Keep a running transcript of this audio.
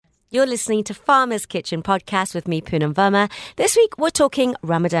You're listening to Farmer's Kitchen podcast with me, Poonam Verma. This week, we're talking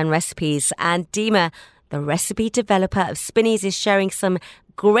Ramadan recipes. And Dima, the recipe developer of Spinneys, is sharing some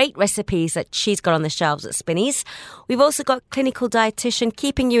great recipes that she's got on the shelves at Spinneys. We've also got clinical dietitian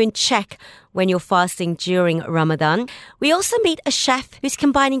keeping you in check when you're fasting during Ramadan. We also meet a chef who's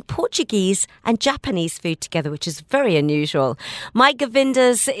combining Portuguese and Japanese food together, which is very unusual. Mike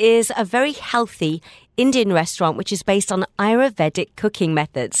Govinda's is a very healthy Indian restaurant which is based on Ayurvedic cooking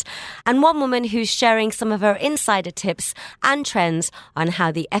methods. And one woman who's sharing some of her insider tips and trends on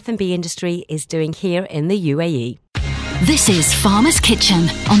how the F&B industry is doing here in the UAE. This is Farmer's Kitchen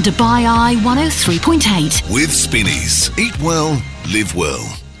on Dubai Eye 103.8. With Spinneys. Eat well, live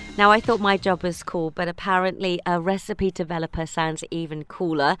well. Now, I thought my job was cool, but apparently a recipe developer sounds even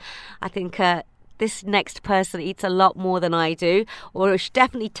cooler. I think this next person eats a lot more than I do, or should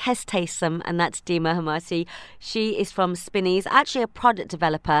definitely taste them, and that's Dima Hamasi. She is from Spinneys, actually a product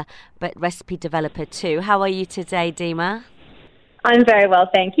developer, but recipe developer too. How are you today, Dima? I'm very well,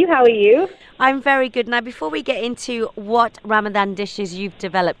 thank you. How are you? I'm very good. Now, before we get into what Ramadan dishes you've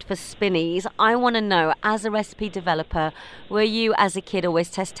developed for Spinneys, I want to know, as a recipe developer, were you as a kid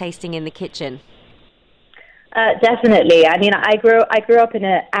always tasting in the kitchen? Definitely. I mean, I grew up in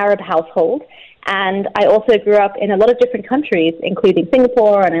an Arab household, and I also grew up in a lot of different countries, including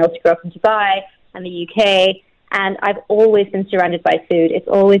Singapore, and I also grew up in Dubai and the UK, and I've always been surrounded by food. It's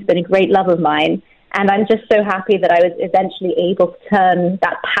always been a great love of mine. And I'm just so happy that I was eventually able to turn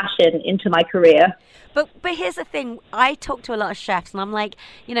that passion into my career. But here's the thing. I talk to a lot of chefs and I'm like,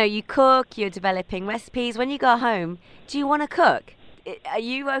 you know, you cook, you're developing recipes. When you go home, do you want to cook? Are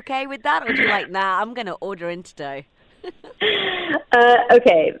you okay with that? Or do you like, nah, I'm going to order in today?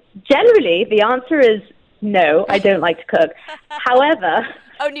 Okay. Generally, the answer is no, I don't like to cook. However...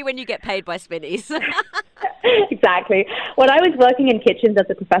 Only when you get paid by Spinneys. Exactly. When I was working in kitchens as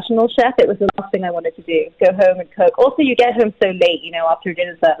a professional chef, it was the last thing I wanted to do, go home and cook. Also, you get home so late, after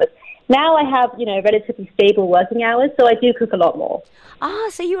dinner service. Now I have, relatively stable working hours, so I do cook a lot more. Ah,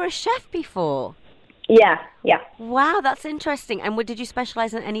 so you were a chef before? Yeah. Wow, that's interesting. And did you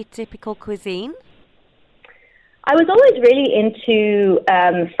specialize in any typical cuisine? I was always really into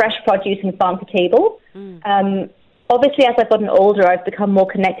fresh produce and farm to table. Obviously, as I've gotten older, I've become more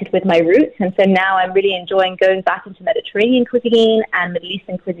connected with my roots, and so now I'm really enjoying going back into Mediterranean cuisine and Middle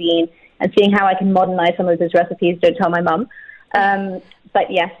Eastern cuisine and seeing how I can modernize some of those recipes. Don't tell my mum. But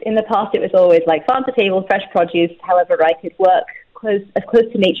yes, in the past, it was always like farm to table, fresh produce, however I could work as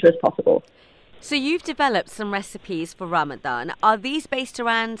close to nature as possible. So you've developed some recipes for Ramadan. Are these based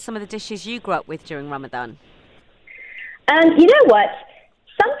around some of the dishes you grew up with during Ramadan? You know what?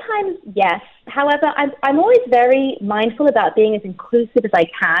 Sometimes, yes. However, I'm always very mindful about being as inclusive as I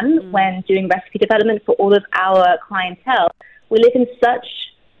can when doing recipe development for all of our clientele. We live in such,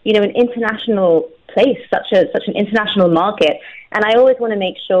 an international place, such an international market, and I always want to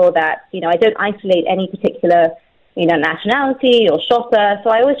make sure that, I don't isolate any particular, nationality or shopper.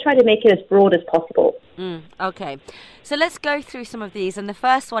 So I always try to make it as broad as possible. Okay. So let's go through some of these. And the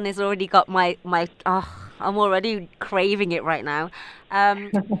first one has already got I'm already craving it right now.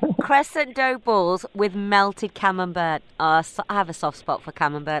 Crescent dough balls with melted camembert. I have a soft spot for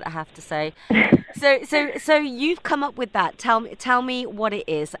camembert, I have to say. So you've come up with that. Tell me what it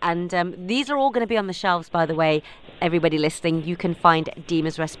is. And these are all going to be on the shelves, by the way. Everybody listening, you can find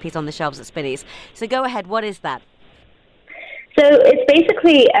Dima's recipes on the shelves at Spinneys. So go ahead. What is that? So it's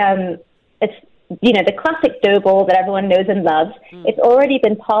basically the classic dough ball that everyone knows and loves. It's already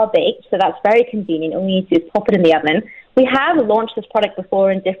been par-baked, so that's very convenient. All we need to do is pop it in the oven. We have launched this product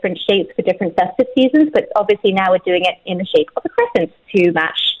before in different shapes for different festive seasons, but obviously now we're doing it in the shape of a crescent to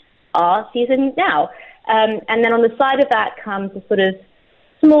match our season now. And then on the side of that comes a sort of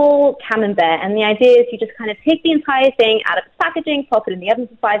small camembert, and the idea is you just kind of take the entire thing out of its packaging, pop it in the oven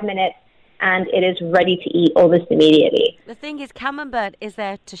for 5 minutes, and it is ready to eat almost immediately. The thing is, camembert is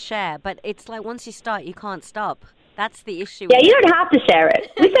there to share, but it's like once you start, you can't stop. That's the issue. Yeah, you don't have to share it.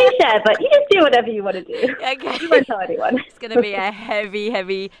 We say share, but you just do whatever you want to do. Okay. You won't tell anyone. It's going to be a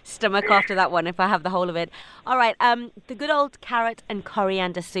heavy stomach after that one if I have the whole of it. All right, the good old carrot and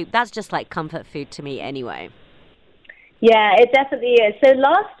coriander soup. That's just like comfort food to me anyway. Yeah, it definitely is. So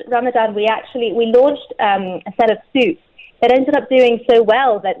last Ramadan, we launched a set of soups that ended up doing so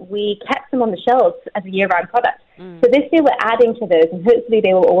well that we kept them on the shelves as a year-round product. So this year we're adding to those, and hopefully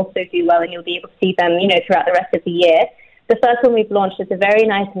they will also do well, and you'll be able to see them, throughout the rest of the year. The first one we've launched is a very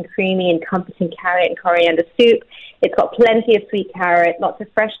nice and creamy and comforting carrot and coriander soup. It's got plenty of sweet carrot, lots of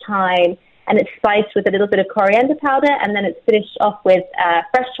fresh thyme, and it's spiced with a little bit of coriander powder, and then it's finished off with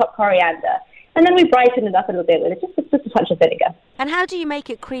fresh chopped coriander. And then we brighten it up a little bit with just a touch of vinegar. And how do you make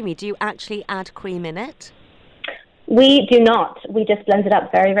it creamy? Do you actually add cream in it? We do not. We just blend it up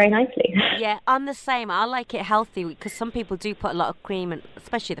very, very nicely. Yeah, I'm the same. I like it healthy because some people do put a lot of cream, and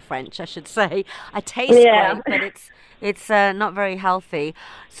especially the French, I should say. It tastes great, but it's not very healthy.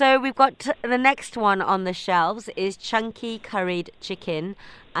 So we've got the next one on the shelves is chunky curried chicken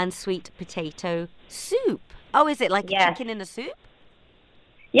and sweet potato soup. Oh, is it like a chicken in a soup?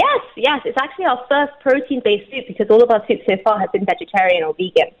 Yes. It's actually our first protein-based soup because all of our soups so far have been vegetarian or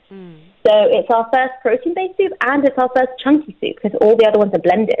vegan. So it's our first protein-based soup and it's our first chunky soup because all the other ones are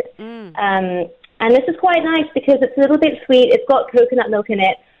blended. And this is quite nice because it's a little bit sweet. It's got coconut milk in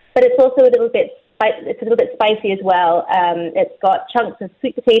it, but it's also a little bit spicy as well. It's got chunks of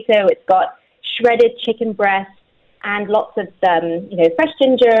sweet potato. It's got shredded chicken breast and lots of fresh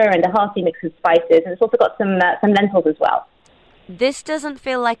ginger and a hearty mix of spices. And it's also got some lentils as well. This doesn't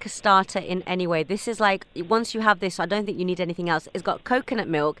feel like a starter in any way. This is like, once you have this, I don't think you need anything else. It's got coconut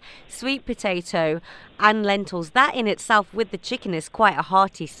milk, sweet potato, and lentils. That in itself with the chicken is quite a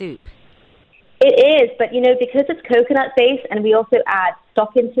hearty soup. It is, but because it's coconut based and we also add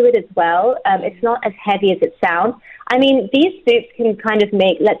stock into it as well, it's not as heavy as it sounds. I mean, these soups can kind of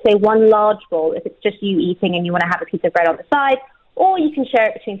make, let's say, one large bowl if it's just you eating and you want to have a piece of bread on the side. Or you can share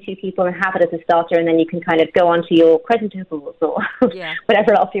it between two people and have it as a starter, and then you can kind of go on to your quadruples or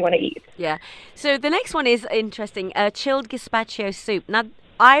whatever else you want to eat. Yeah. So the next one is interesting, chilled gazpacho soup. Now,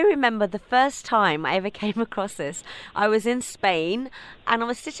 I remember the first time I ever came across this, I was in Spain, and I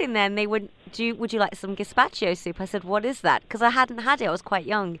was sitting there, and they would you like some gazpacho soup? I said, what is that? Because I hadn't had it. I was quite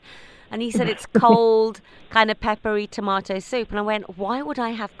young. And he said it's cold, kind of peppery tomato soup. And I went, why would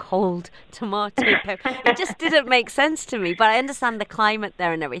I have cold tomato pepper? It just didn't make sense to me. But I understand the climate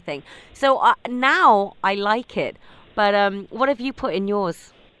there and everything. So now I like it. But what have you put in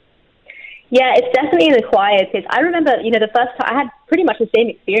yours? Yeah, it's definitely an acquired taste. I remember, the first time I had pretty much the same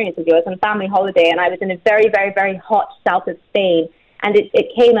experience as yours on a family holiday. And I was in a very, very, very hot south of Spain. And it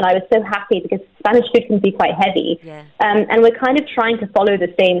came, and I was so happy because Spanish food can be quite heavy. Yeah. And we're kind of trying to follow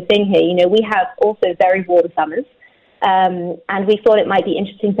the same thing here. We have also very warm summers. And we thought it might be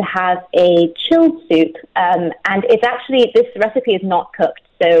interesting to have a chilled soup. And it's actually, this recipe is not cooked.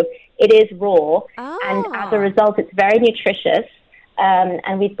 So it is raw. Oh. And as a result, it's very nutritious.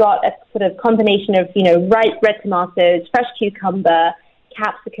 And we've got a sort of combination of, ripe red tomatoes, fresh cucumber,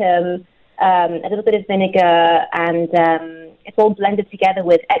 capsicum, a little bit of vinegar, and it's all blended together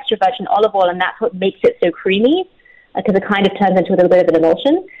with extra virgin olive oil, and that's what makes it so creamy, because it kind of turns into a little bit of an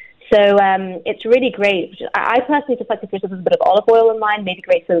emulsion. So it's really great. I personally just like to put a little bit of olive oil in mine, maybe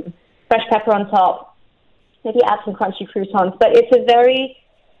grate some fresh pepper on top, maybe add some crunchy croutons. But it's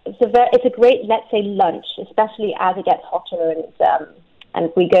a great, let's say, lunch, especially as it gets hotter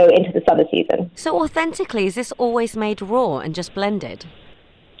and we go into the summer season. So authentically, is this always made raw and just blended?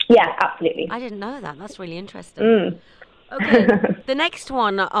 Yeah, absolutely. I didn't know that. That's really interesting. Okay, the next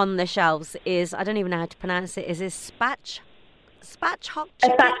one on the shelves is, I don't even know how to pronounce it, is this spatchcock chicken?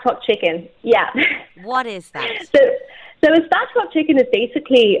 A spatchcock chicken, yeah. What is that? So a spatchcock chicken is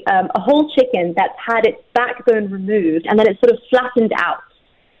basically a whole chicken that's had its backbone removed and then it's sort of flattened out.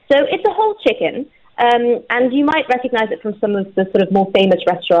 So it's a whole chicken. And you might recognize it from some of the sort of more famous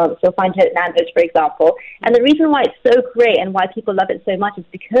restaurants. You'll find it at Nando's, for example. And the reason why it's so great and why people love it so much is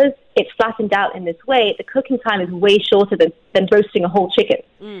because it's flattened out in this way. The cooking time is way shorter than roasting a whole chicken.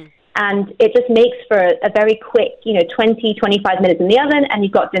 And it just makes for a very quick, 20, 25 minutes in the oven, and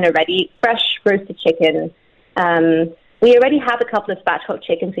you've got dinner ready, fresh roasted chicken. We already have a couple of spatchcock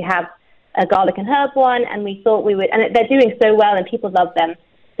chickens. We have a garlic and herb one, and we thought we would, and they're doing so well, and people love them.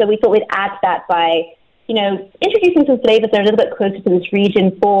 So we thought we'd add that by, introducing some flavors that are a little bit closer to this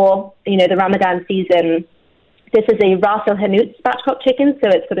region for, the Ramadan season. This is a Ras El Hanout spatchcock chicken, so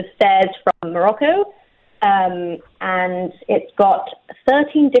it's sort of fares from Morocco. And it's got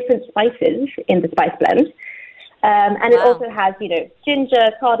 13 different spices in the spice blend. And it also has,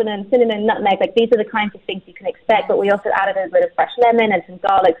 ginger, cardamom, cinnamon, nutmeg. Like, these are the kinds of things you can expect. But we also added a bit of fresh lemon and some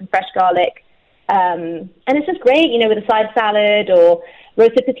garlic, some fresh garlic. And it's just great, with a side salad or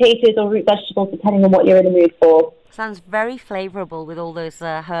roasted potatoes or root vegetables, depending on what you're in the mood for. Sounds very flavorable with all those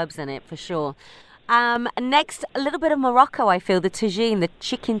herbs in it, for sure. Next, a little bit of Morocco, I feel, the tagine, the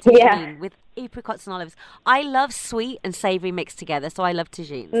chicken tagine with apricots and olives. I love sweet and savory mixed together, so I love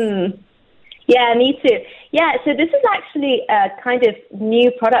tagines. Yeah, me too. Yeah, so this is actually a kind of new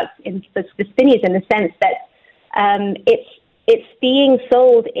product for Spinneys in the sense that it's being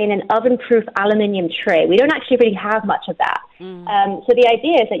sold in an oven-proof aluminium tray. We don't actually really have much of that. So the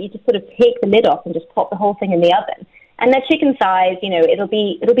idea is that you just sort of take the lid off and just pop the whole thing in the oven. And they're chicken size, it'll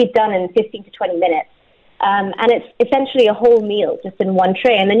be done in 15 to 20 minutes. And it's essentially a whole meal just in one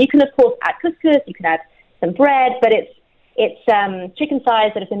tray. And then you can, of course, add couscous, you can add some bread, but it's chicken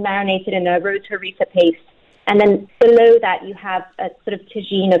thighs that have been marinated in a rota-rita paste. And then below that, you have a sort of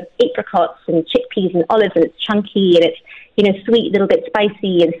tagine of apricots and chickpeas and olives, and it's chunky and it's, sweet, a little bit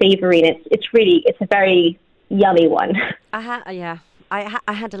spicy and savory, and it's a very yummy one. I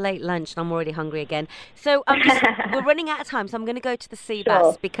had a late lunch and I'm already hungry again. So we're running out of time, so I'm going to go to the sea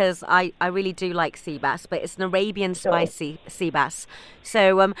bass because I really do like sea bass, but it's an Arabian spicy sea bass.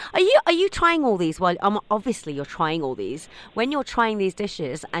 So are you trying all these? Well, obviously you're trying all these. When you're trying these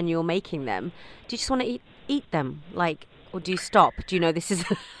dishes and you're making them, do you just want to eat them? Or do you stop? Do you know this is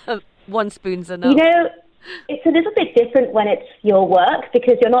one spoon's enough? It's a little bit different when it's your work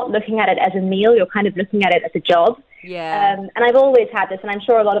because you're not looking at it as a meal. You're kind of looking at it as a job. Yeah. And I've always had this, and I'm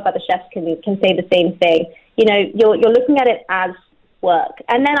sure a lot of other chefs can say the same thing. You're looking at it as work.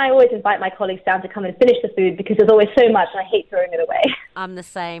 And then I always invite my colleagues down to come and finish the food because there's always so much, and I hate throwing it away. I'm the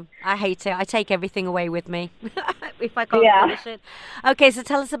same. I hate it. I take everything away with me if I can't finish it. Okay, so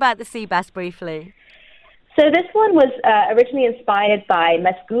tell us about the sea bass briefly. So this one was originally inspired by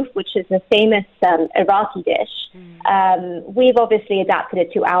mesgouf, which is a famous Iraqi dish. We've obviously adapted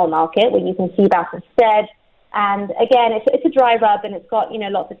it to our market. We're using sea bass instead. And again, it's a dry rub, and it's got,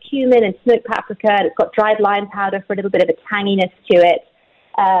 lots of cumin and smoked paprika. And it's got dried lime powder for a little bit of a tanginess to it.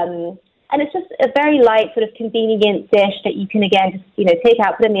 And it's just a very light, sort of convenient dish that you can, again, just, take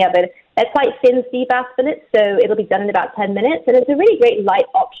out, put in the oven. They're quite thin sea bass fillets, so it'll be done in about 10 minutes. And it's a really great light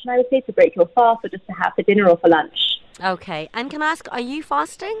option, I would say, to break your fast or just to have for dinner or for lunch. Okay. And can I ask, are you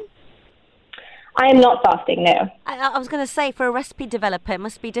fasting? I am not fasting, no. I was going to say, for a recipe developer, it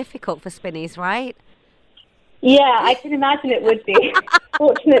must be difficult for Spinneys, right? Yeah, I can imagine it would be.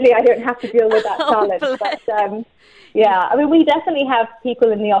 Fortunately, I don't have to deal with that challenge. But we definitely have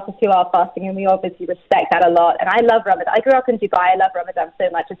people in the office who are fasting, and we obviously respect that a lot. And I love Ramadan. I grew up in Dubai. I love Ramadan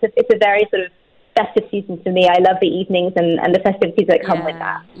so much. It's a very sort of festive season for me. I love the evenings and the festivities that come with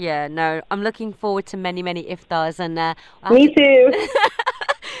that. Yeah, no, I'm looking forward to many, many iftars. And me too.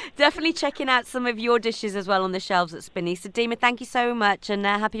 Definitely checking out some of your dishes as well on the shelves at Spinney. So, Dima, thank you so much, and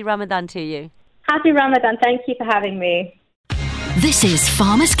happy Ramadan to you. Happy Ramadan. Thank you for having me. This is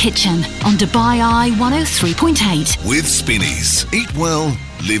Farmer's Kitchen on Dubai Eye 103.8. With Spinneys. Eat well,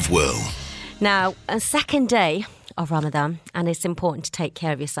 live well. Now, a second day of Ramadan, and it's important to take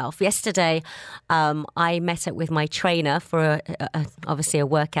care of yourself. Yesterday, I met up with my trainer for obviously a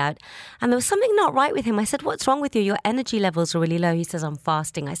workout, and there was something not right with him. I said, "What's wrong with you? Your energy levels are really low." He says, "I'm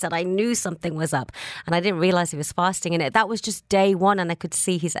fasting." I said, "I knew something was up," and I didn't realize he was fasting. And that was just day one, and I could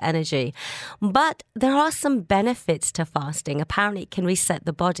see his energy. But there are some benefits to fasting. Apparently, it can reset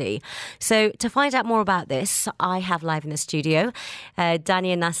the body. So to find out more about this, I have live in the studio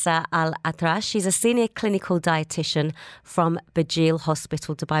Dania Nasser Al-Atrash. She's a senior clinical dietitian from Bajil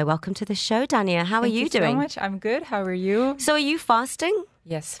Hospital, Dubai. Welcome to the show, Dania. How are you doing? Thank you so much. I'm good. How are you? So are you fasting?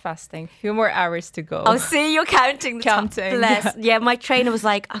 Yes, fasting. A few more hours to go. Oh, see, you're counting. Counting. Bless. Yeah, my trainer was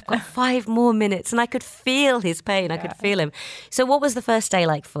like, "I've got 5 more minutes," and I could feel his pain. I could feel him. So what was the first day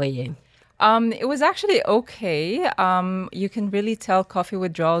like for you? It was actually okay. You can really tell coffee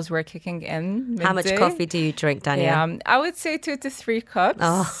withdrawals were kicking in midday. How much coffee do you drink, Dania? Yeah, I would say 2 to 3 cups.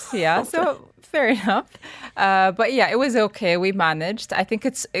 Oh. Yeah, so fair enough. But yeah, it was okay. We managed. I think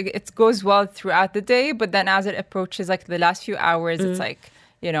it goes well throughout the day, but then as it approaches like the last few hours, it's like,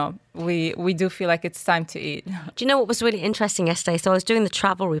 we do feel like it's time to eat. Do you know what was really interesting yesterday? So I was doing the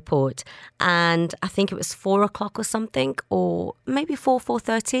travel report, and I think it was 4 o'clock or something, or maybe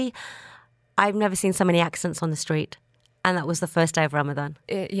 4:30. I've never seen so many accidents on the street. And that was the first day of Ramadan.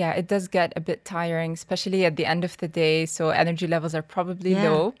 It does get a bit tiring, especially at the end of the day. So energy levels are probably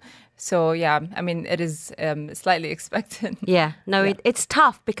low. So yeah, I mean, it is slightly expected. Yeah, no, it's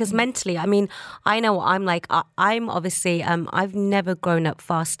tough because mentally, I mean, I know what I'm like. I'm obviously, I've never grown up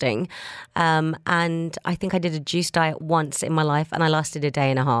fasting. And I think I did a juice diet once in my life and I lasted a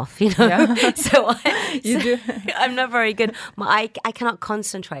day and a half, Yeah. do. I'm not very good. I cannot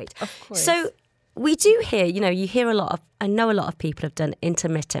concentrate. Of course. So we do hear, you hear I know a lot of people have done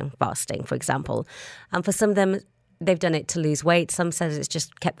intermittent fasting, for example. And for some of them, they've done it to lose weight. Some says it's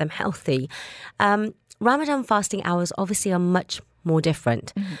just kept them healthy. Ramadan fasting hours obviously are much more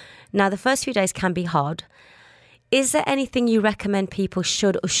different. Mm-hmm. Now, the first few days can be hard. Is there anything you recommend people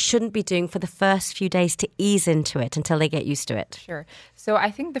should or shouldn't be doing for the first few days to ease into it until they get used to it? Sure. So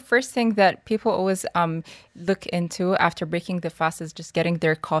I think the first thing that people always look into after breaking the fast is just getting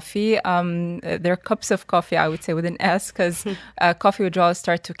their coffee, their cups of coffee, I would say with an S, because coffee withdrawals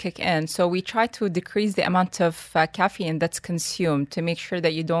start to kick in. So we try to decrease the amount of caffeine that's consumed to make sure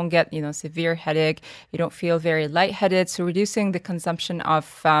that you don't get, severe headache, you don't feel very lightheaded. So reducing the consumption of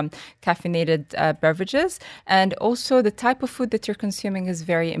caffeinated beverages. And also the type of food that you're consuming is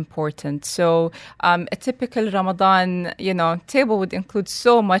very important. So a typical Ramadan, table would include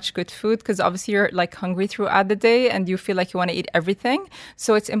so much good food because obviously you're like hungry throughout the day and you feel like you want to eat everything.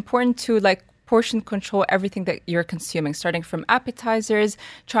 So it's important to portion control everything that you're consuming, starting from appetizers,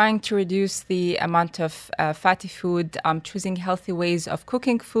 trying to reduce the amount of fatty food, choosing healthy ways of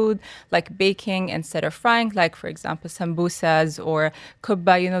cooking food, like baking instead of frying, like, for example, sambusas or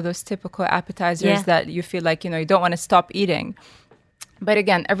kubba, those typical appetizers that you feel like, you don't want to stop eating. But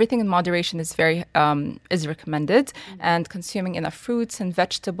again, everything in moderation is very is recommended, and consuming enough fruits and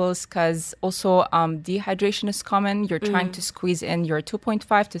vegetables, because also dehydration is common. You're trying to squeeze in your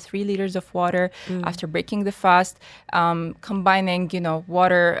 2.5 to 3 liters of water after breaking the fast. Combining,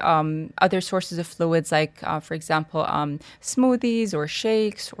 water, other sources of fluids like, for example, smoothies or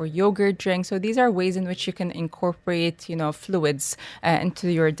shakes or yogurt drinks. So these are ways in which you can incorporate, fluids into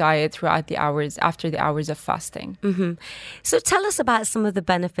your diet throughout the hours after the hours of fasting. Mm-hmm. So tell us about some of the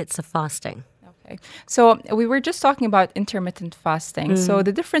benefits of fasting. Okay. So we were just talking about intermittent fasting. So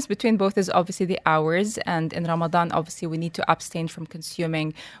the difference between both is obviously the hours. And in Ramadan, obviously, we need to abstain from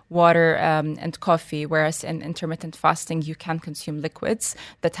consuming water and coffee, whereas in intermittent fasting, you can consume liquids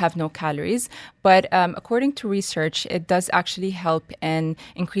that have no calories. But according to research, it does actually help in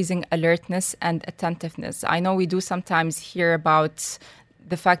increasing alertness and attentiveness. I know we do sometimes hear about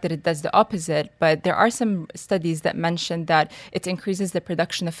the fact that it does the opposite, but there are some studies that mention that it increases the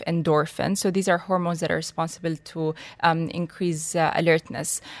production of endorphins. So these are hormones that are responsible to increase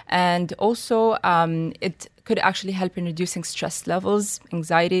alertness. And also it could actually help in reducing stress levels,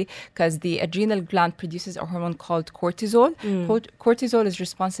 anxiety, because the adrenal gland produces a hormone called cortisol. Cortisol is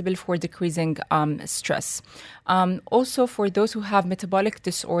responsible for decreasing stress. Also, for those who have metabolic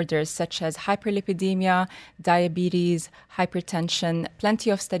disorders such as hyperlipidemia, diabetes, hypertension, plenty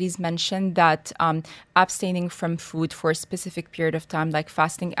of studies mention that abstaining from food for a specific period of time, like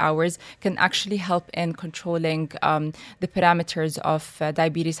fasting hours, can actually help in controlling the parameters of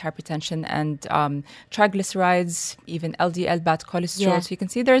diabetes, hypertension, and triglycerides, even LDL, bad cholesterol. So you can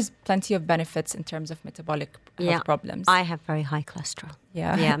see there's plenty of benefits in terms of metabolic health problems. I have very high cholesterol.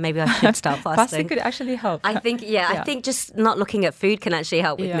 Yeah, maybe I should start fasting. Fasting could actually help. I think just not looking at food can actually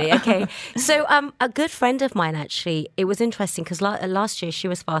help with me. Okay, so a good friend of mine, actually, it was interesting because last year she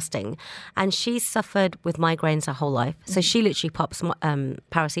was fasting and she suffered with migraines her whole life. So she literally pops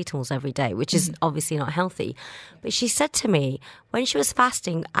paracetamols every day, which is obviously not healthy. But she said to me, when she was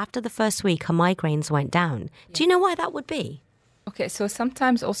fasting, after the first week, her migraines went down. Do you know why that would be? Okay, so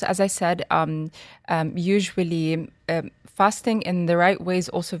sometimes also, as I said, usually fasting in the right way is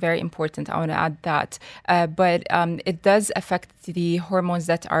also very important. I want to add that. But it does affect the hormones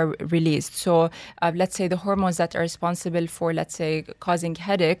that are released. So let's say the hormones that are responsible for, let's say, causing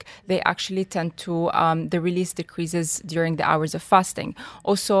headache, they actually tend to, the release decreases during the hours of fasting.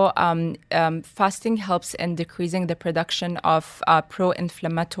 Also, fasting helps in decreasing the production of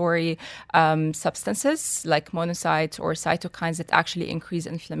pro-inflammatory substances like monocytes or cytokines that actually increase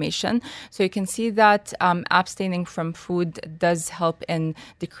inflammation. So you can see that abstaining from food does help in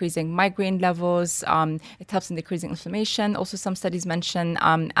decreasing migraine levels. It helps in decreasing inflammation. Also, some studies mention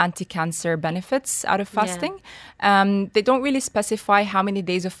anti-cancer benefits out of fasting. They don't really specify how many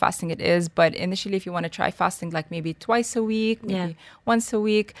days of fasting it is, but initially, if you want to try fasting, like maybe twice a week, maybe once a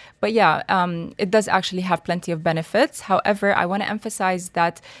week. But it does actually have plenty of benefits. However, I want to emphasize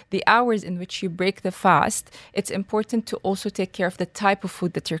that the hours in which you break the fast, it's important to also take care of the type of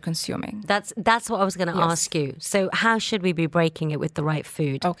food that you're consuming. That's what I was going to ask you. So how should we be breaking it with the right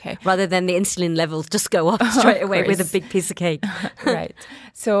food? Okay. Rather than the insulin levels just go up straight away with a big piece of cake. Right.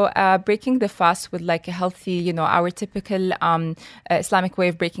 So breaking the fast with like a healthy, our typical Islamic way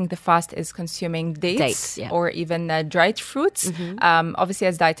of breaking the fast is consuming dates or even dried fruits. Obviously,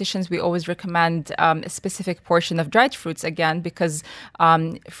 as dietitians, we always recommend a specific portion of dried fruits, again, because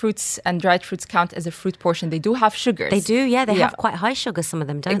fruits and dried fruits count as a fruit portion. They do have sugars. They do, They have quite high sugar, some of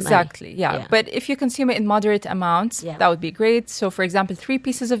them, don't they? Exactly, But if you consume it in moderate amounts, amounts, that would be great. So, for example, 3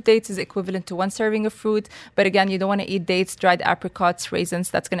 pieces of dates is equivalent to 1 serving of fruit. But again, you don't want to eat dates, dried apricots, raisins.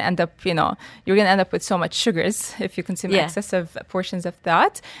 That's going to end up, you're going to end up with so much sugars if you consume excessive portions of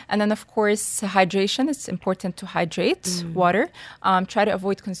that. And then, of course, hydration. It's important to hydrate, water. Try to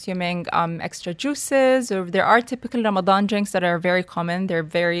avoid consuming extra juices. Or there are typical Ramadan drinks that are very common. They're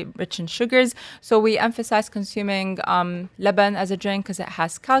very rich in sugars. So we emphasize consuming laban as a drink because it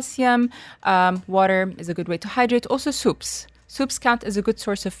has calcium. Water is a good way to hydrate. Also soups. Soups count as a good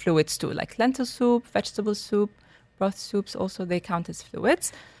source of fluids too, like lentil soup, vegetable soup, broth soups. Also, they count as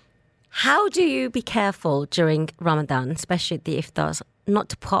fluids. How do you be careful during Ramadan, especially at the iftars, not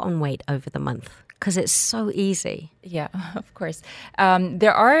to put on weight over the month? Because it's so easy. Yeah, of course.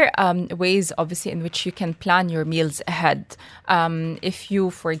 There are ways, obviously, in which you can plan your meals ahead. If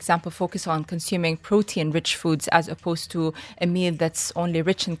you, for example, focus on consuming protein-rich foods as opposed to a meal that's only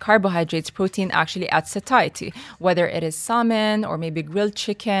rich in carbohydrates, protein actually adds satiety, whether it is salmon or maybe grilled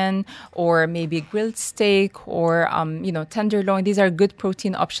chicken or maybe grilled steak or, tenderloin. These are good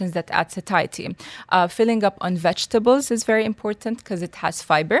protein options that add satiety. Filling up on vegetables is very important because it has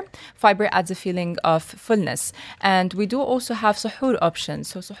fiber. Fiber adds a feeling of fullness. And we do also have suhoor options.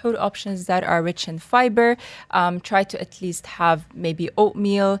 So suhoor options that are rich in fiber. Try to at least have maybe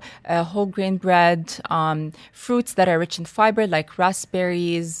oatmeal, whole grain bread, fruits that are rich in fiber like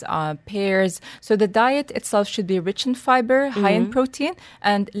raspberries, pears. So the diet itself should be rich in fiber, high in protein,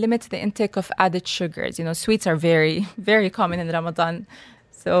 and limit the intake of added sugars. Sweets are very, very common in Ramadan.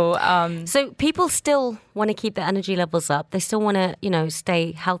 So people still want to keep their energy levels up. They still want to,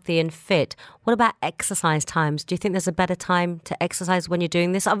 stay healthy and fit. What about exercise times? Do you think there's a better time to exercise when you're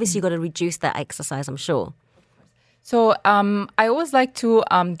doing this? Obviously, you've got to reduce that exercise, I'm sure. So I always like to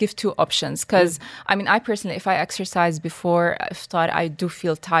give 2 options because, I personally, if I exercise before iftar, I do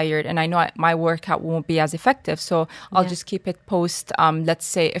feel tired and I know my workout won't be as effective. So I'll just keep it post, let's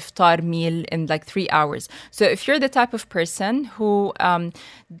say, iftar meal in like 3 hours. So if you're the type of person who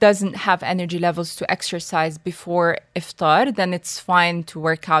doesn't have energy levels to exercise before iftar, then it's fine to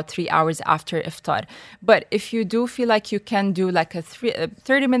work out 3 hours after iftar. But if you do feel like you can do like a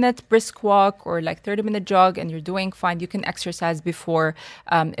 30-minute brisk walk or like 30-minute jog and you're doing fine, you can exercise before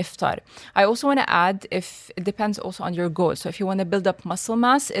iftar. I also want to add, if it depends also on your goal. So if you want to build up muscle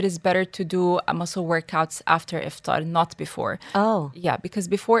mass, it is better to do muscle workouts after iftar, not before. Oh. Yeah, because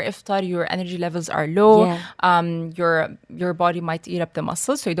before iftar, your energy levels are low. Yeah. Your body might eat up the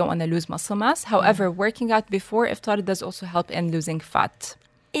muscles, so you don't want to lose muscle mass. However, working out before iftar does also help in losing fat.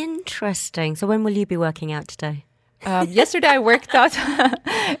 Interesting. So when will you be working out today? Yesterday I worked out.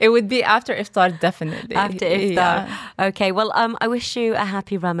 It would be after iftar, definitely. After iftar. Yeah. Okay, well, I wish you a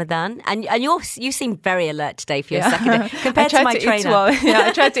happy Ramadan. And you seem very alert today for your second day, compared to my trainer.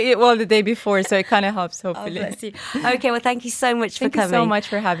 I tried to eat well the day before, so it kind of helps, hopefully. Oh, bless you. Okay, well, thank you so much for coming. Thank you so much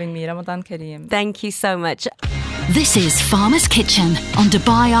for having me. Ramadan Kareem. Thank you so much. This is Farmer's Kitchen on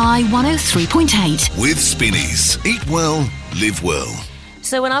Dubai Eye 103.8. With Spinneys. Eat well, live well.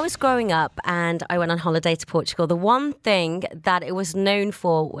 So when I was growing up and I went on holiday to Portugal, the one thing that it was known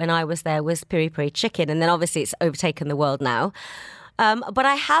for when I was there was piri-piri chicken. And then obviously it's overtaken the world now. But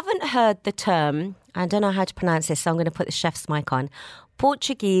I haven't heard the term, I don't know how to pronounce this, so I'm going to put the chef's mic on,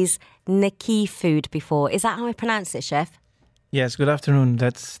 Portuguese naki food before. Is that how I pronounce it, chef? Yes, good afternoon.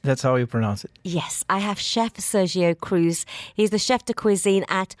 That's how you pronounce it. Yes, I have Chef Sergio Cruz. He's the chef de cuisine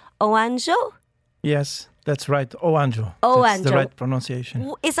at O Anjo. Yes, that's right. O Anjo. O That's Anjo. the right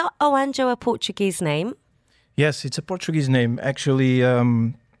pronunciation. Is O Anjo a Portuguese name? Yes, it's a Portuguese name. Actually,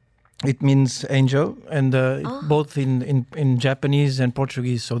 it means angel, and both in Japanese and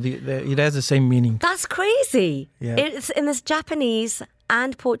Portuguese. So it has the same meaning. That's crazy. Yeah. It's in this Japanese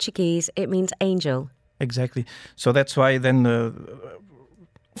and Portuguese, it means angel. Exactly. So that's why then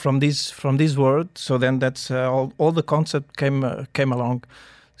from this word, so then that's all the concept came along.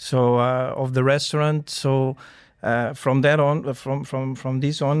 So of the restaurant. So from that on, from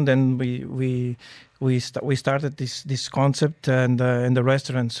this on, then we started this concept and the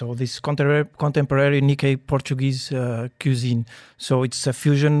restaurant. So this contemporary Nikkei Portuguese cuisine. So it's a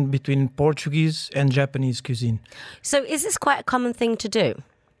fusion between Portuguese and Japanese cuisine. So is this quite a common thing to do?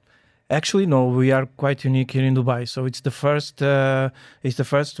 Actually, no. We are quite unique here in Dubai. So it's the first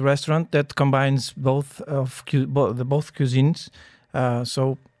restaurant that combines both cuisines.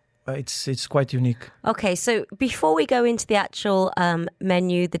 So it's quite unique. Okay, so before we go into the actual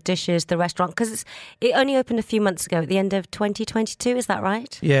menu, the dishes, the restaurant, because it only opened a few months ago at the end of 2022, is that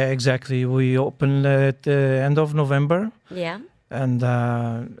right? Yeah, exactly. We opened at the end of November. Yeah. And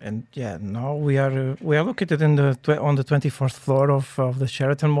now we are located on the 24th floor of the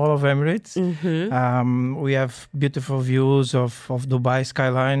Sheraton Mall of Emirates. We have beautiful views of Dubai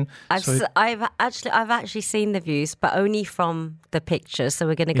skyline. I've actually seen the views, but only from the pictures. So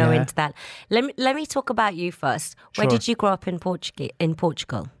we're going to go into that. Let me talk about you first. Where did you grow up in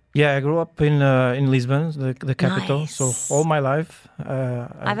Portugal? Yeah, I grew up in Lisbon, the capital. Nice. So all my life.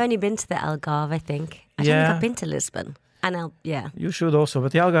 I've only been to the Algarve, I think. I don't think I've been to Lisbon. And you should also,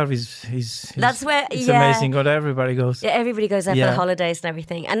 but the Algarve is that's where it's amazing. Where everybody goes. Yeah, everybody goes there for the holidays and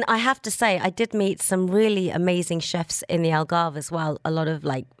everything. And I have to say, I did meet some really amazing chefs in the Algarve as well. A lot of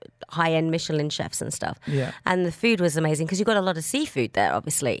like high-end Michelin chefs and stuff. Yeah, and the food was amazing because you got a lot of seafood there,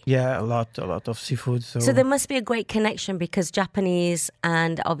 obviously. Yeah, a lot of seafood. So there must be a great connection because Japanese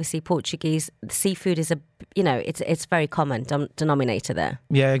and obviously Portuguese seafood is it's very common denominator there.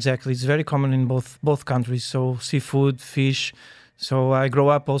 Yeah, exactly. It's very common in both countries. So seafood, fish. So I grew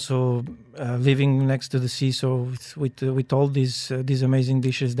up also living next to the sea. So with all these amazing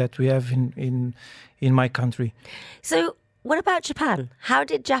dishes that we have in my country. So what about Japan? How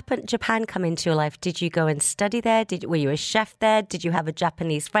did Japan come into your life? Did you go and study there? Were you a chef there? Did you have a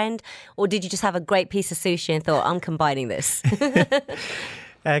Japanese friend, or did you just have a great piece of sushi and thought, I'm combining this?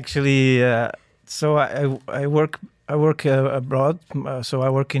 Actually. So I work abroad. So I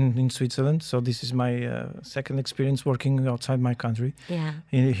work in Switzerland. So this is my second experience working outside my country. Yeah.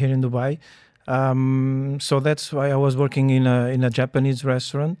 Here in Dubai. So that's why I was working in a Japanese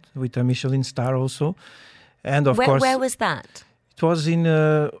restaurant with a Michelin star also, and of course. Where was that? It was in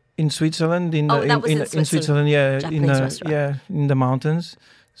Switzerland. In Switzerland. Yeah, in the mountains.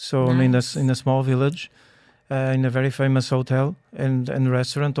 So nice. in a small village. In a very famous hotel and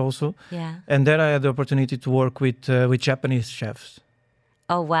restaurant also. Yeah. And there I had the opportunity to work with Japanese chefs.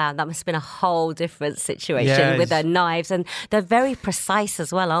 Oh, wow. That must have been a whole different situation with their knives. And they're very precise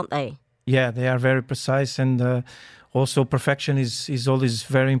as well, aren't they? Yeah, they are very precise. And also perfection is always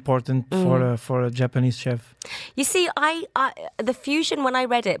very important for a Japanese chef. You see, the fusion, when I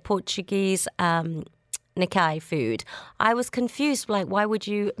read it, Portuguese... Nikkei food, I was confused, like, why would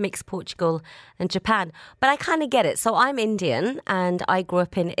you mix Portugal and Japan? But I kind of get it. So I'm Indian and I grew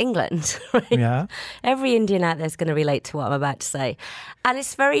up in England, right? Yeah. Every Indian out there is going to relate to what I'm about to say. And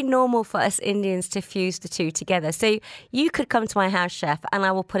it's very normal for us Indians to fuse the two together. So you could come to my house, chef, and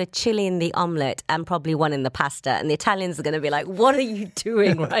I will put a chili in the omelette and probably one in the pasta. And the Italians are going to be like, what are you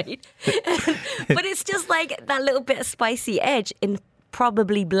doing, right? But it's just like that little bit of spicy edge in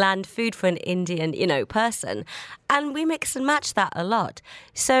probably bland food for an Indian, person. And we mix and match that a lot.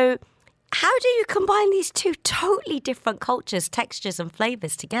 So how do you combine these two totally different cultures, textures and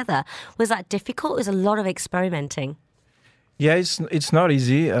flavors together? Was that difficult? It was a lot of experimenting. Yeah, it's not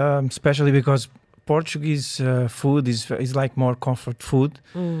easy, especially because Portuguese food is like more comfort food.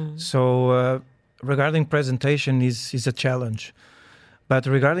 So regarding presentation is a challenge. But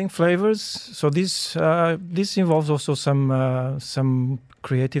regarding flavors, so this involves also some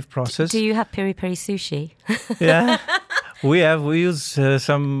creative process. Do you have peri-peri sushi? Yeah, we use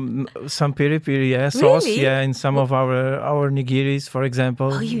some peri-peri sauce. Really? Yeah, in some of our nigiris, for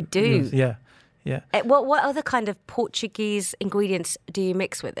example. Oh, you do? Yeah. What other kind of Portuguese ingredients do you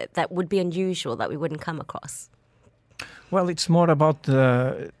mix with it that would be unusual that we wouldn't come across? Well, it's more about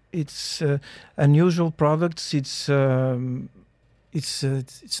unusual products.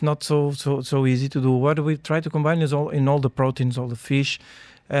 It's not so easy to do. What we try to combine is all the proteins, all the fish,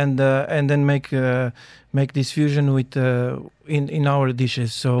 and then make this fusion with in our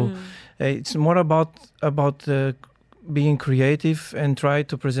dishes. So it's more about being creative and try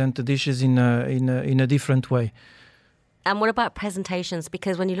to present the dishes in a different way. And what about presentations?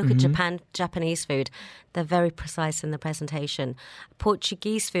 Because when you look at Japanese food, they're very precise in the presentation.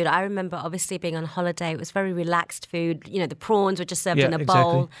 Portuguese food, I remember obviously being on holiday, it was very relaxed food. The prawns were just served in a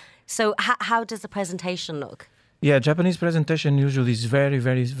bowl. So how does the presentation look? Yeah, Japanese presentation usually is very,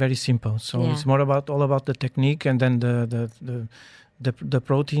 very, very simple. So it's more all about the technique, and then the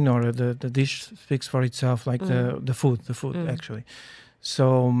protein or the dish speaks for itself, like the food actually.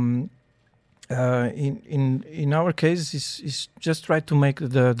 So in our case, is just try to make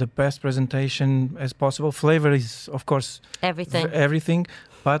the best presentation as possible. Flavor is, of course, everything.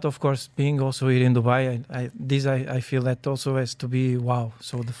 But of course, being also here in Dubai, I feel that also has to be wow.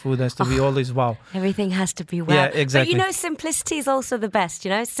 So the food has to be always wow. Everything has to be wow. Yeah, exactly. But simplicity is also the best.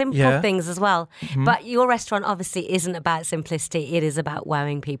 Simple things as well. But your restaurant obviously isn't about simplicity. It is about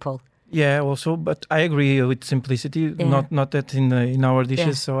wowing people. Yeah, also, but I agree with simplicity. Yeah. Not that in our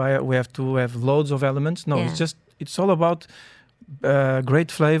dishes. So we have to have loads of elements. No, it's all about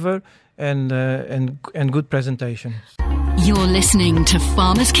great flavor and good presentation. You're listening to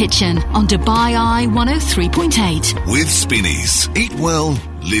Farmer's Kitchen on Dubai Eye 103.8. With Spinneys. Eat well,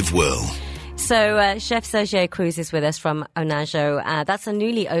 live well. So Chef Sergio Cruz is with us from Onajo. That's a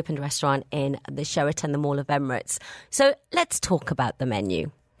newly opened restaurant in the Sheraton, the Mall of Emirates. So let's talk about the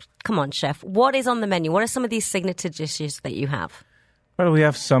menu. Come on, Chef. What is on the menu? What are some of these signature dishes that you have? Well, we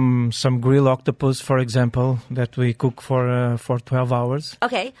have some grilled octopus, for example, that we cook for 12 hours.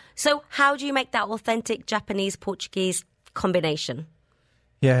 Okay. So how do you make that authentic Japanese-Portuguese combination?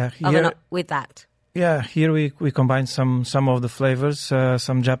 Yeah, with that. Yeah, here we combine some of the flavors,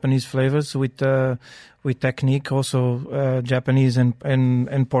 some Japanese flavors with technique, also Japanese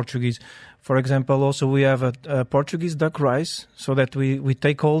and Portuguese. For example, also we have a Portuguese duck rice, so that we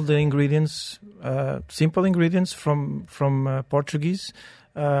take all the ingredients, simple ingredients from Portuguese,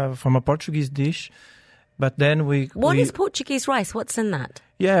 from a Portuguese dish, but then What is Portuguese rice? What's in that?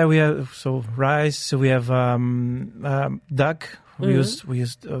 Yeah, we have rice. We have duck. We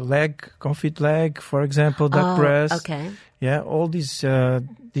used confit leg, for example, duck breast. Okay. Yeah, all these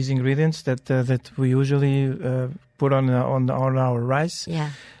ingredients that we usually put on our rice. Yeah.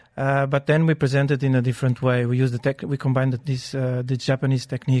 But then we present it in a different way. We use we combine the Japanese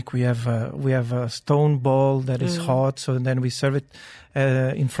technique. We have a stone bowl that is hot, so then we serve it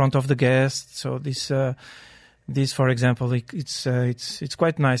in front of the guests. So this, for example, it's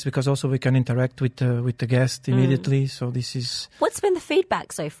quite nice because also we can interact with the guest immediately. So this is. What's been the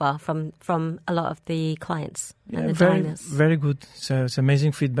feedback so far from a lot of the clients and the very, diners? Very good. It's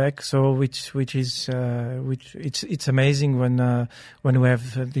amazing feedback. So which it's amazing when we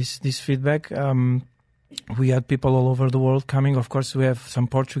have this feedback. We had people all over the world coming. Of course, we have some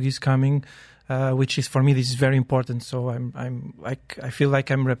Portuguese coming. Which is, for me, this is very important. So I feel like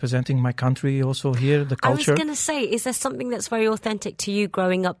I'm representing my country also here, the culture. I was going to say, is there something that's very authentic to you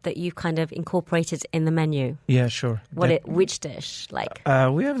growing up that you've kind of incorporated in the menu? Yeah, sure. Which dish? Like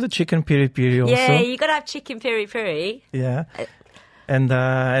we have the chicken piri piri also. Yeah, you got to have chicken piri piri. Yeah, and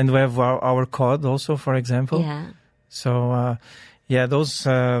we have our cod also, for example. Yeah. So. Yeah, those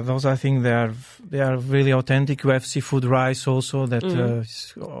I think they are really authentic. We have seafood rice also. That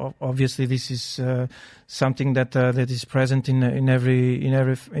obviously this is something that is present in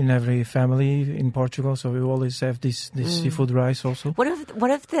every family in Portugal. So we always have this seafood rice also.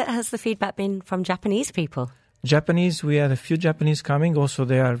 Has the feedback been from Japanese people? Japanese, we had a few Japanese coming. Also,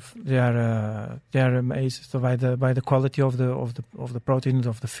 they are amazed by the quality of the protein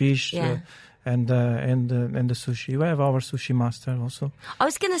of the fish. Yeah. And the sushi. We have our sushi master also. I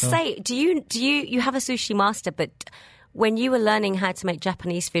was going to say, do you have a sushi master? But when you were learning how to make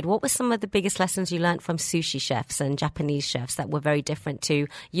Japanese food, what were some of the biggest lessons you learned from sushi chefs and Japanese chefs that were very different to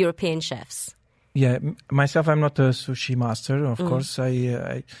European chefs? Yeah, myself, I'm not a sushi master. Of course,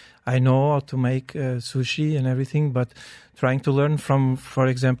 I know how to make sushi and everything, but trying to learn from, for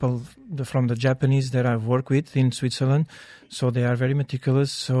example, from the Japanese that I've worked with in Switzerland. So they are very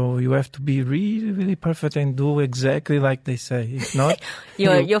meticulous. So you have to be really, really perfect and do exactly like they say. If not,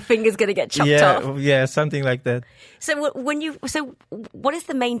 your finger's going to get chopped off. Yeah, something like that. So what is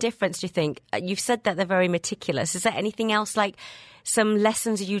the main difference? Do you think? You've said that they're very meticulous. Is there anything else, like some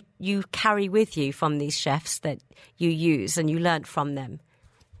lessons you carry with you from these chefs that you use and you learned from them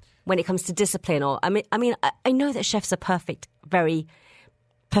when it comes to discipline? Or I mean, I know that chefs are very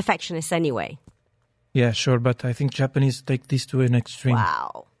perfectionists anyway. Yeah, sure, but I think Japanese take this to an extreme.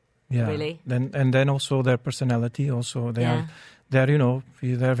 Wow. Yeah. Really? Then also their personality. Also, they're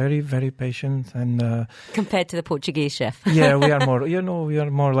very, very patient and compared to the Portuguese chef. Yeah, we are more. We are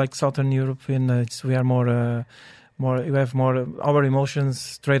more like Southern European. We are more. You have more. Our emotions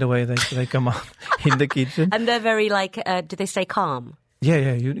straight away. They come out in the kitchen. And they're very like. Do they stay calm?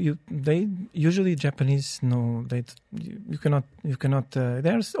 Yeah. They usually Japanese. No, you cannot.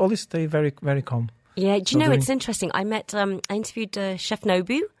 They always stay very, very calm. Yeah, do you know, it's interesting. I interviewed Chef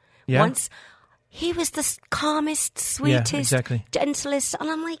Nobu once. He was the calmest, sweetest, gentlest. And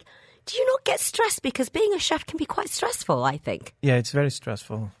I'm like, do you not get stressed? Because being a chef can be quite stressful, I think. Yeah, it's very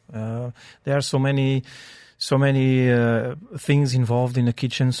stressful. There are so many things involved in the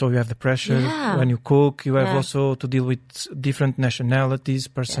kitchen. So you have the pressure when you cook. You have also to deal with different nationalities,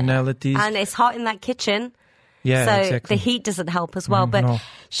 personalities. And it's hot in that kitchen. Yeah, so exactly. the heat doesn't help as well. But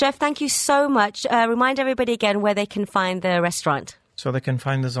Chef, thank you so much. Remind everybody again where they can find the restaurant. So they can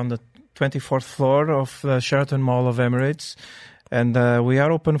find us on the 24th floor of the Sheraton Mall of Emirates. And we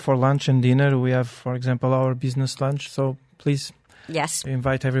are open for lunch and dinner. We have, for example, our business lunch. So please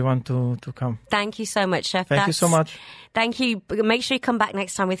invite everyone to come. Thank you so much, Chef. Thank you so much. Thank you. Make sure you come back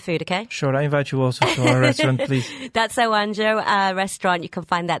next time with food, okay? Sure, I invite you also to our restaurant, please. That's Oanjo restaurant. You can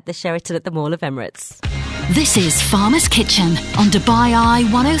find that at the Sheraton at the Mall of Emirates. This is Farmer's Kitchen on Dubai Eye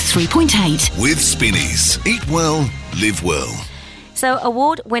 103.8. With Spinneys. Eat well, live well. So,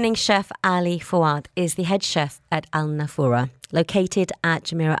 award-winning chef Ali Fouad is the head chef at Al Nafura, located at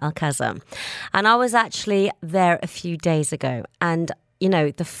Jumeirah Al Qasim. And I was actually there a few days ago, and you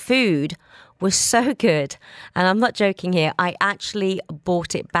know, the food was so good. And I'm not joking here. I actually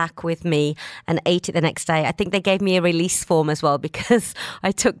bought it back with me and ate it the next day. I think they gave me a release form as well because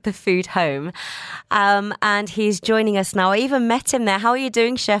I took the food home. And he's joining us now. I even met him there. How are you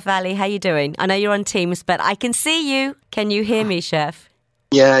doing, Chef Ali? How are you doing? I know you're on Teams, but I can see you. Can you hear me, Chef?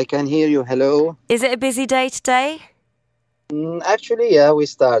 Yeah, I can hear you. Hello. Is it a busy day today? Actually, yeah, we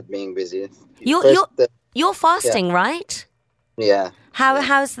start being busy. You're fasting, right? Yeah.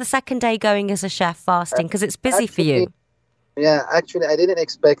 How's the second day going as a chef fasting? Because it's busy for you. Yeah, actually, I didn't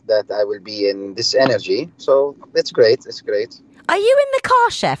expect that I will be in this energy. So it's great. It's great. Are you in the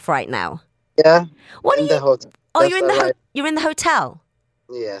car, Chef, right now? Yeah. What in are you? The hotel. Oh, you're in the hotel.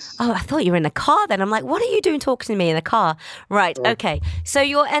 Yes. Oh, I thought you were in the car then. I'm like, what are you doing talking to me in the car? Right. Okay. So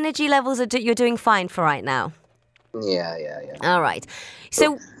your energy levels you're doing fine for right now. Yeah. All right.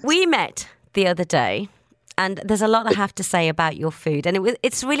 So we met the other day. And there's a lot I have to say about your food. And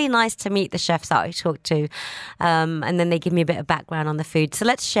it's really nice to meet the chefs that I talk to. And then they give me a bit of background on the food. So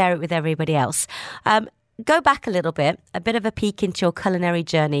let's share it with everybody else. Go back a little bit of a peek into your culinary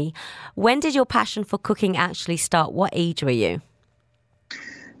journey. When did your passion for cooking actually start? What age were you?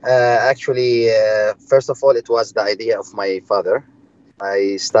 Actually, first of all, it was the idea of my father.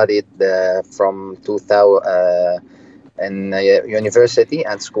 I studied from 2000 in university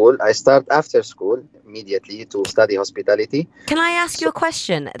and school. I start after school immediately to study hospitality. Can I ask you a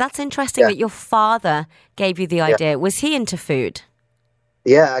question? That's interesting that your father gave you the idea. Was he into food?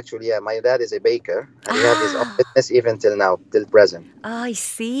 Yeah, actually, yeah. My dad is a baker and he has his own business even till now, till present. I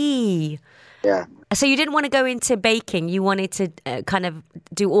see. Yeah. So you didn't want to go into baking. You wanted to kind of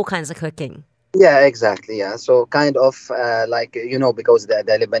do all kinds of cooking. Yeah, exactly. Yeah, so kind of because the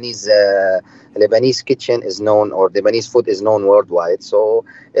Lebanese kitchen is known, or Lebanese food is known worldwide. So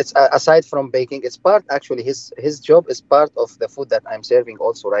it's aside from baking, it's part actually his job is part of the food that I'm serving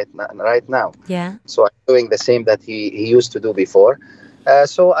also right now. Yeah. So I'm doing the same that he used to do before.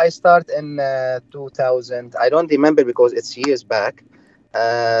 So I start in 2000. I don't remember because it's years back.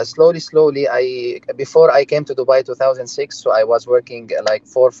 Slowly, before I came to Dubai 2006, so I was working like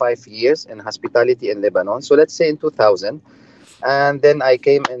 4 or 5 years in hospitality in Lebanon. So let's say in 2000, and then I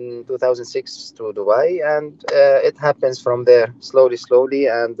came in 2006 to Dubai, and it happens from there slowly.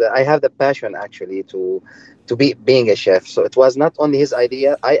 And I have the passion actually to being a chef. So it was not only his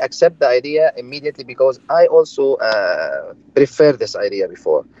idea. I accept the idea immediately because I also prefer this idea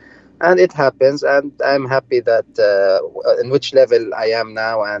before. And it happens, and I'm happy that in which level I am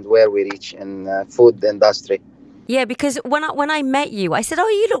now and where we reach in food industry. Yeah, because when I met you, I said, "Oh,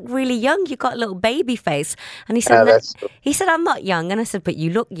 you look really young. You got a little baby face." And he said, "I'm not young." And I said, "But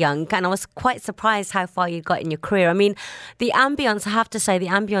you look young." And I was quite surprised how far you got in your career. I mean, the ambience. I have to say, the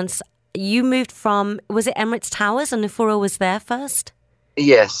ambience. You moved from, was it Emirates Towers, and Nafura was there first?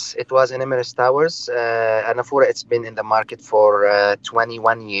 Yes, it was in Emirates Towers. Anafura, it's been in the market for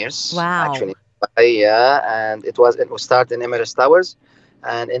 21 years. Wow. Actually, and it was started in Emirates Towers.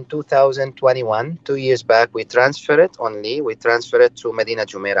 And in 2021, 2 years back, we transferred it to Medina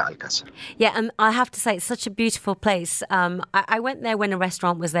Jumeirah Al Qasim. Yeah, and I have to say, it's such a beautiful place. I went there when a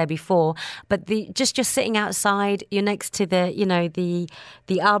restaurant was there before, but just sitting outside, you're next to the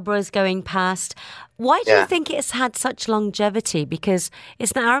Albras going past. Why do you think it's had such longevity? Because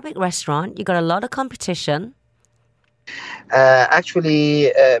it's an Arabic restaurant, you got a lot of competition.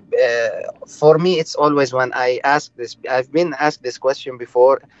 Actually, for me, it's always when I ask this, I've been asked this question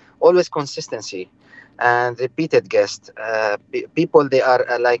before, always consistency and repeated guests. People, they are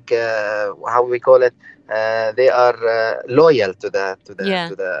how we call it, they are loyal to the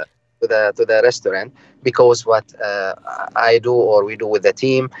restaurant because what I do or we do with the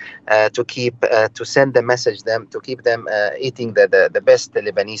team to send the message them to keep them eating the best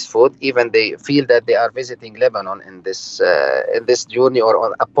Lebanese food, even they feel that they are visiting Lebanon in this journey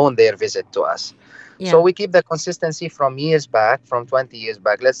or upon their visit to us. So we keep the consistency from years back, from 20 years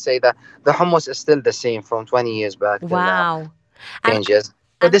back. Let's say that the hummus is still the same from 20 years back. Wow. Changes.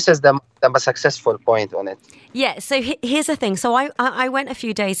 So this is the successful point on it. Yeah, so here's the thing. So I went a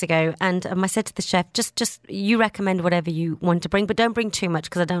few days ago and I said to the chef, just you recommend whatever you want to bring, but don't bring too much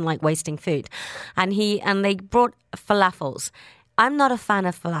because I don't like wasting food. And they brought falafels. I'm not a fan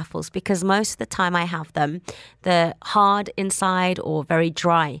of falafels because most of the time I have them, they're hard inside or very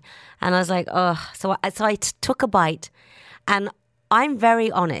dry. And I was like, oh, so I took a bite and I'm very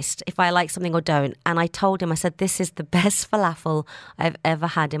honest if I like something or don't. And I told him, I said, this is the best falafel I've ever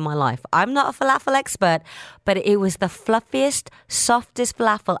had in my life. I'm not a falafel expert, but it was the fluffiest, softest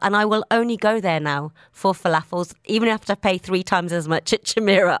falafel. And I will only go there now for falafels, even if I have to pay 3 times as much at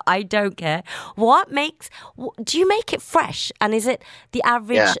Jumeirah. I don't care. Do you make it fresh? And is it the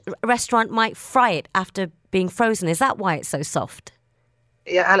average restaurant might fry it after being frozen? Is that why it's so soft?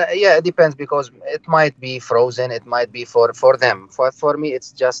 Yeah, it depends because it might be frozen. It might be for them. For me,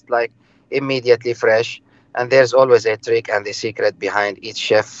 it's just like immediately fresh. And there's always a trick and a secret behind each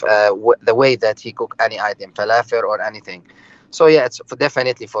chef, the way that he cook any item, falafel or anything. So yeah, it's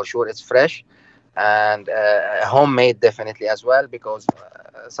definitely for sure it's fresh and homemade definitely as well because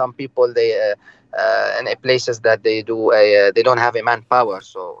some people they in places that they do they don't have a manpower,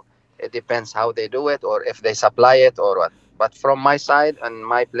 so it depends how they do it or if they supply it or what. But from my side and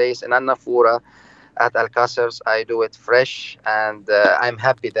my place in Annafura at Al Qasr's, I do it fresh, and I'm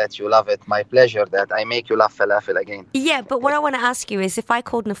happy that you love it. My pleasure that I make you love falafel again. Yeah, but what I want to ask you is, if I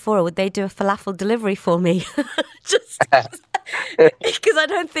called Nafura, would they do a falafel delivery for me? Just because I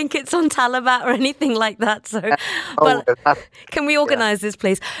don't think it's on Talabat or anything like that. So, but can we organise this,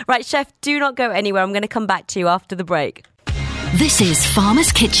 please? Right, Chef, do not go anywhere. I'm going to come back to you after the break. This is Farmer's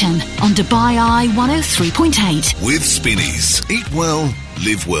Kitchen on Dubai Eye 103.8. With Spinneys. Eat well,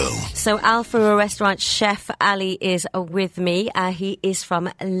 live well. So Al Furua restaurant chef Ali is with me. He is from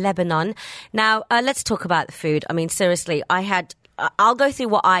Lebanon. Now, let's talk about the food. I mean, seriously, I'll go through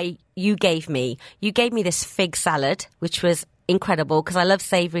what you gave me. You gave me this fig salad, which was incredible because I love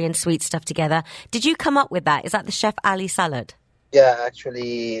savoury and sweet stuff together. Did you come up with that? Is that the Chef Ali salad? Yeah,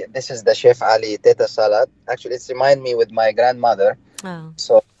 actually, this is the Chef Ali Teta salad. Actually, it's remind me with my grandmother. Oh.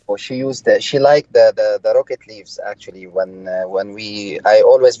 So she liked the rocket leaves. Actually, when I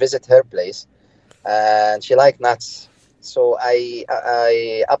always visit her place, and she liked nuts. So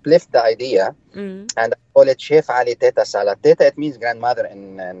I uplift the idea and I call it Chef Ali Teta salad. Teta, it means grandmother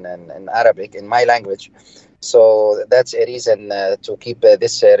in Arabic, in my language. So that's a reason to keep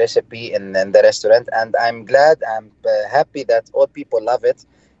this recipe in the restaurant. And I'm happy that all people love it.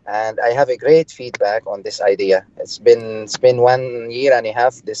 And I have a great feedback on this idea. It's been 1 year and a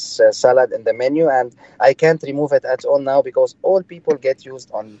half, this salad in the menu. And I can't remove it at all now because all people get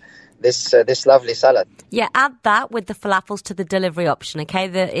used on this lovely salad. Yeah, add that with the falafels to the delivery option, okay?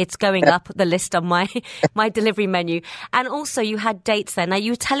 It's going up the list on my delivery menu. And also, you had dates there. Now,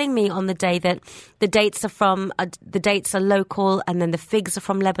 you were telling me on the day that the dates are local, and then the figs are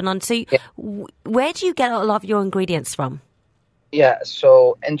from Lebanon. So, where do you get a lot of your ingredients from? Yeah,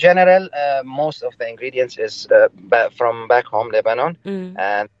 so in general, most of the ingredients is from back home, Lebanon,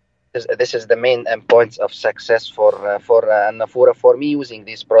 and this is the main points of success for Nafura for me using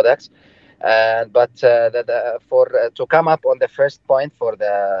these products. But to come up on the first point for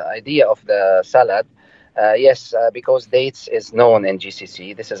the idea of the salad, yes, because dates is known in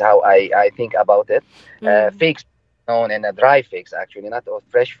GCC. This is how I think about it. Figs known in dry figs, actually, not all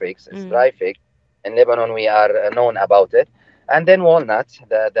fresh figs. It's dry figs. In Lebanon, we are known about it. And then walnut,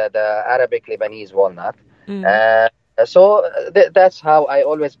 the Arabic Lebanese walnut. So that's how I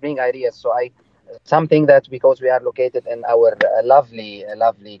always bring ideas. So something that because we are located in our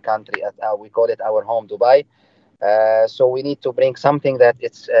lovely country, we call it our home, Dubai. So we need to bring something that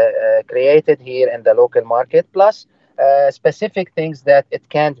it's created here in the local market, plus specific things that it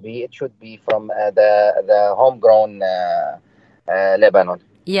can't be. It should be from the homegrown Lebanon.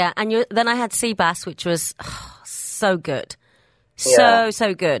 Yeah, and then I had sea bass, which was so good.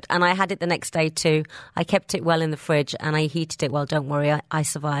 So good. And I had it the next day too. I kept it well in the fridge and I heated it well. Don't worry, I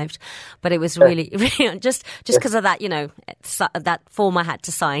survived. But it was really, really just because of that, that form I had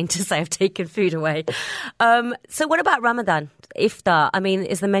to sign to say I've taken food away. So what about Ramadan, Iftar? I mean,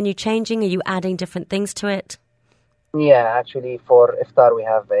 is the menu changing? Are you adding different things to it? Yeah, actually for Iftar we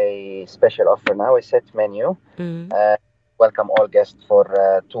have a special offer now, a set menu. Welcome all guests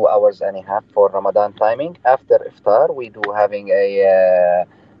for 2 hours and a half for Ramadan timing. After Iftar, we do having a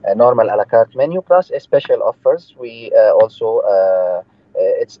normal a la carte menu plus a special offers. We also,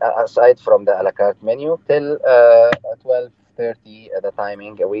 it's aside from the a la carte menu till 12:30 the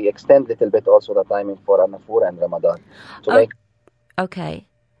timing. We extend a little bit also the timing for Nafur and Ramadan. Okay.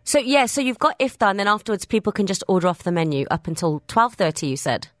 So you've got Iftar and then afterwards people can just order off the menu up until 12:30, you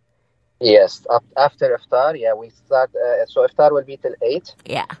said? Yes, after Iftar, we start. So Iftar will be till 8.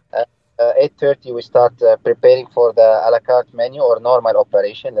 Yeah. 8:30 we start preparing for the a la carte menu or normal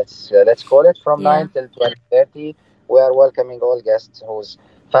operation. Let's call it from 9 till 12:30. We are welcoming all guests who's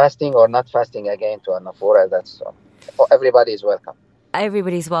fasting or not fasting again to Nafura. That's everybody is welcome.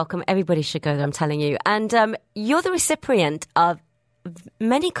 Everybody's welcome. Everybody should go there, I'm telling you. And you're the recipient of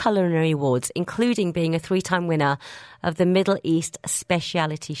many culinary awards, including being a 3-time winner of the Middle East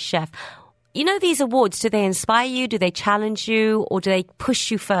Specialty Chef. You know, these awards, do they inspire you? Do they challenge you? Or do they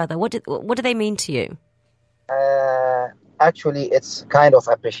push you further? What do they mean to you? Actually, it's kind of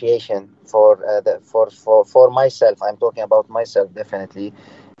appreciation for myself. I'm talking about myself, definitely.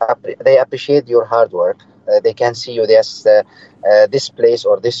 They appreciate your hard work. They can see you. This place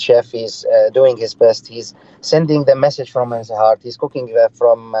or this chef is doing his best. He's sending the message from his heart. He's cooking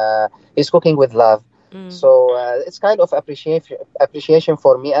he's cooking with love. So it's kind of appreciation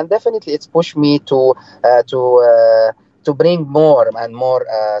for me, and definitely it's pushed me to bring more and more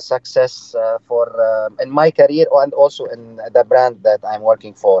success in my career and also in the brand that I'm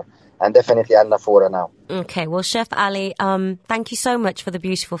working for, and definitely Al Nafura now. Okay, well, Chef Ali, thank you so much for the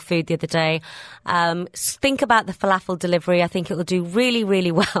beautiful food the other day. Think about the falafel delivery. I think it will do really,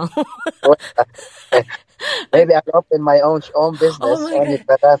 really well. Maybe I'll open my own business. Only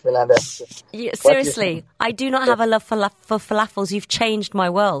falafel and seriously, I do not have a love for falafels. You've changed my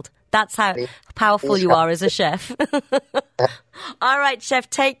world. That's how powerful you are as a chef. All right, Chef,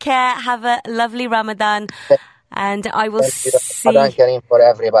 take care. Have a lovely Ramadan. And I will see... Ramadan Kareem for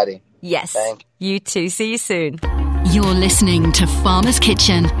everybody. Yes, you too. See you soon. You're listening to Farmer's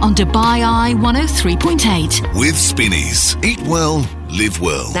Kitchen on Dubai Eye 103.8. With Spinneys. Eat well, live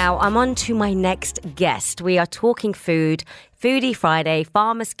well. Now, I'm on to my next guest. We are talking food, Foodie Friday,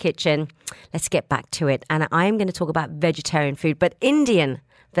 Farmer's Kitchen. Let's get back to it. And I'm going to talk about vegetarian food, but Indian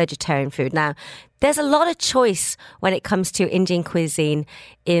vegetarian food. Now, there's a lot of choice when it comes to Indian cuisine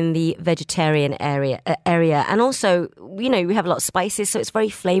in the vegetarian area. And also, you know, we have a lot of spices, so it's very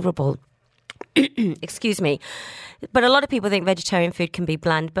flavorful. Excuse me. But a lot of people think vegetarian food can be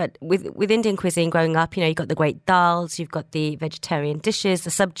bland. But with Indian cuisine growing up, you know, you've got the great dals, you've got the vegetarian dishes,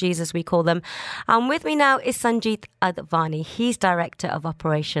 the sabjis as we call them. And with me now is Sanjeet Advani. He's Director of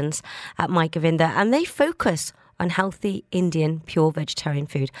Operations at My Govinda, and they focus on healthy Indian pure vegetarian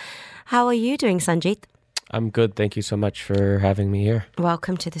food. How are you doing, Sanjeet? I'm good. Thank you so much for having me here.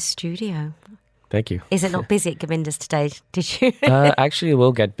 Welcome to the studio. Thank you. Is it not busy at Govinda's today? Did you? Actually,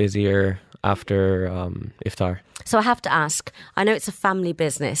 we'll get busier after iftar. So I have to ask, I know it's a family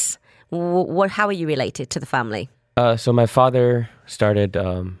business. How are you related to the family? So my father started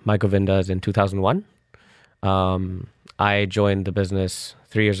My Govinda's in 2001. I joined the business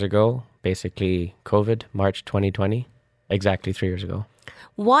 3 years ago, basically COVID, March 2020, exactly 3 years ago.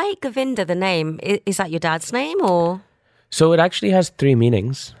 Why Govinda, the name? Is that your dad's name or? So it actually has 3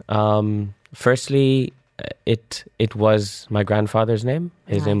 meanings. Firstly, it was my grandfather's name.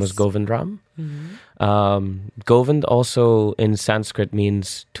 His name was Govindram. Govind also in Sanskrit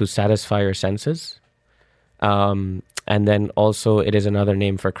means to satisfy your senses. And then also it is another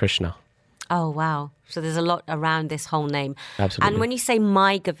name for Krishna. Oh, wow. So there's a lot around this whole name. Absolutely. And when you say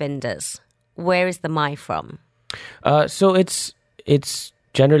My Govindas, where is the My from? So it's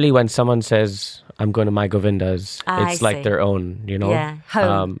generally when someone says, I'm going to My Govinda's, it's like their own, you know? Yeah,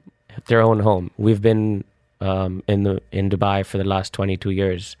 home. Their own home. We've been in Dubai for the last 22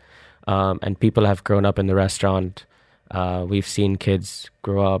 years. And people have grown up in the restaurant. We've seen kids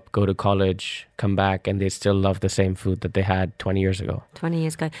grow up, go to college, come back, and they still love the same food that they had 20 years ago. 20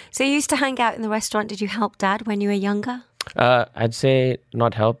 years ago. So you used to hang out in the restaurant. Did you help Dad when you were younger? I'd say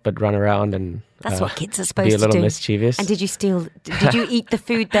not help, but run around and that's what kids are supposed to do. Be a little And mischievous. did you eat the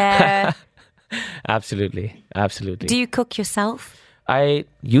food there? Absolutely. Do you cook yourself? I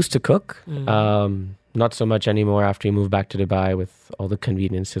used to cook. Not so much anymore after we moved back to Dubai with all the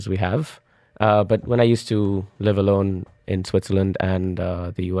conveniences we have. But when I used to live alone in Switzerland and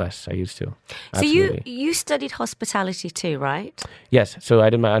the US, I used to. Absolutely. So you studied hospitality too, right? Yes. So I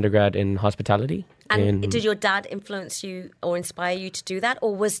did my undergrad in hospitality. And did your dad influence you or inspire you to do that?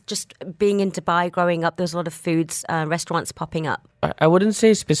 Or was just being in Dubai growing up, there's a lot of foods, restaurants popping up? I wouldn't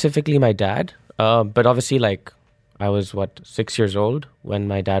say specifically my dad. But obviously, like, I was, 6 years old when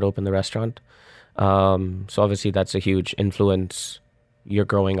my dad opened the restaurant. So obviously that's a huge influence. You're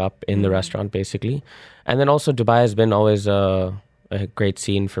growing up in the restaurant basically. And then also Dubai has been always a great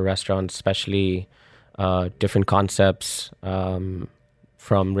scene for restaurants, especially different concepts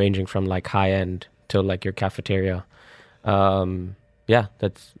ranging from like high end to like your cafeteria.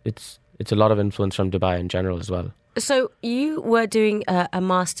 It's a lot of influence from Dubai in general as well. So you were doing a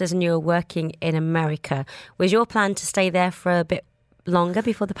master's and you were working in America. Was your plan to stay there for a bit longer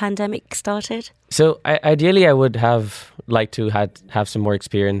before the pandemic started? So ideally, I would have liked to have some more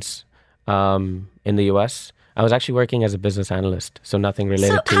experience in the US. I was actually working as a business analyst, so nothing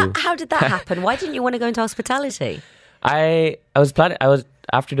related to... How did that happen? Why didn't you want to go into hospitality? I was planning...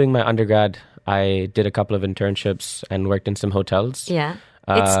 after doing my undergrad, I did a couple of internships and worked in some hotels. Yeah.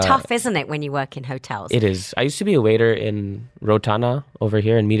 It's tough, isn't it, when you work in hotels? It is. I used to be a waiter in Rotana over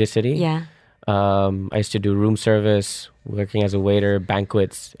here in Media City. Yeah. I used to do room service, working as a waiter,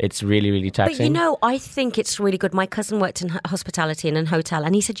 banquets. It's really, really taxing. But I think it's really good. My cousin worked in hospitality in a hotel,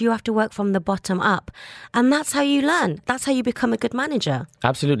 and he said you have to work from the bottom up. And that's how you learn. That's how you become a good manager.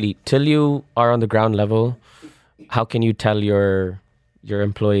 Absolutely. Till you are on the ground level, how can you tell your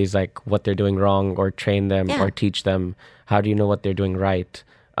employees like what they're doing wrong, or train them or teach them? How do you know what they're doing right?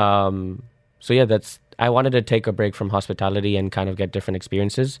 I wanted to take a break from hospitality and kind of get different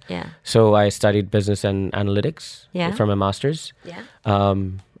experiences. Yeah. So I studied business and analytics for my master's. Yeah.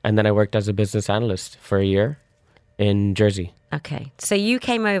 And then I worked as a business analyst for a year in Jersey. Okay. So you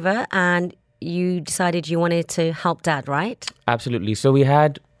came over and you decided you wanted to help Dad, right? Absolutely. So we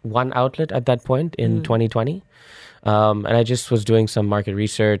had one outlet at that point in 2020. And I just was doing some market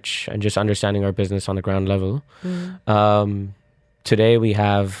research and just understanding our business on the ground level. Today we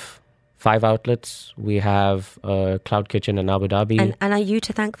have 5 outlets. We have a cloud kitchen in Abu Dhabi. And are you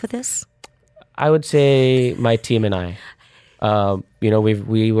to thank for this? I would say my team and I.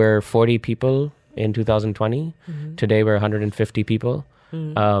 We were 40 people in 2020. Today we're 150 people.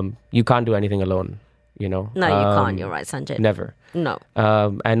 You can't do anything alone, No, you can't. You're right, Sanjay. Never. No.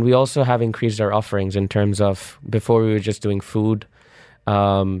 And we also have increased our offerings in terms of, before we were just doing food.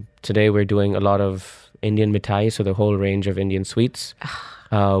 Today we're doing a lot of Indian mithai, so the whole range of Indian sweets.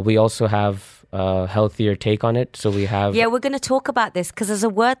 We also have a healthier take on it. So we have... Yeah, we're going to talk about this because there's a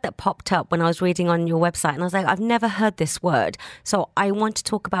word that popped up when I was reading on your website, and I was like, I've never heard this word. So I want to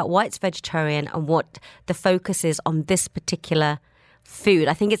talk about why it's vegetarian and what the focus is on this particular food.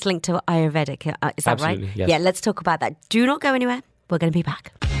 I think it's linked to Ayurvedic. Is that Absolutely, right? yes. Yeah, let's talk about that. Do not go anywhere. We're going to be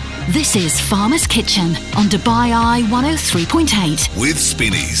back. This is Farmer's Kitchen on Dubai Eye 103.8. With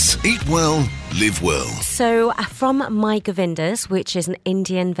Spinneys. Eat well, live well. So from My Govinda's, which is an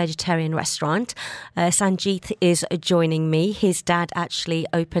Indian vegetarian restaurant, Sanjeet is joining me. His dad actually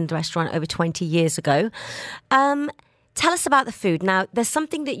opened the restaurant over 20 years ago. Tell us about the food. Now, there's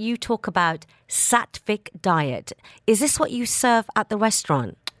something that you talk about, sattvic diet. Is this what you serve at the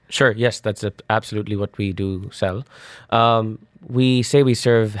restaurant? Sure, yes, that's absolutely what we do sell. We say we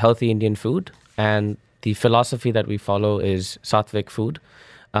serve healthy Indian food, and the philosophy that we follow is sattvic food.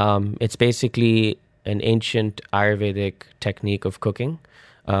 It's basically an ancient Ayurvedic technique of cooking,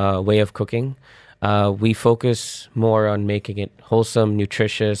 way of cooking. We focus more on making it wholesome,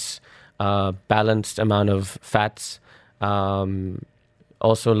 nutritious, balanced amount of fats.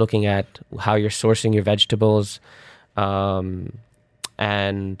 Also looking at how you're sourcing your vegetables,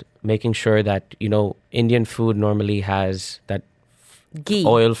 and making sure that, Indian food normally has that ghee,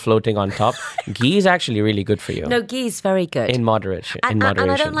 oil floating on top. Ghee is actually really good for you. No, ghee is very good. In moderation. And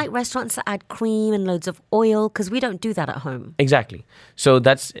I don't like restaurants that add cream and loads of oil because we don't do that at home. Exactly. So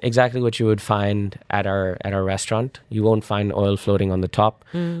that's exactly what you would find at our restaurant. You won't find oil floating on the top.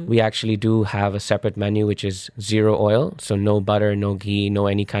 We actually do have a separate menu which is zero oil. So no butter, no ghee, no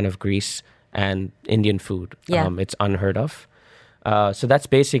any kind of grease, and Indian food. Yeah. It's unheard of. So that's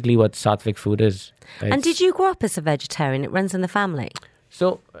basically what sattvic food is. And did you grow up as a vegetarian? It runs in the family.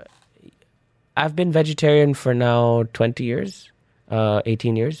 So I've been vegetarian for now 20 years,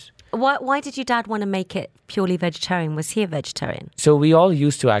 18 years. Why did your dad want to make it purely vegetarian? Was he a vegetarian? So we all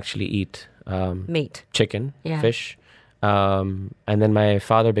used to actually eat meat, chicken, yeah, fish. And then my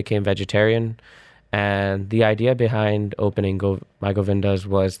father became vegetarian. And the idea behind opening My Govinda's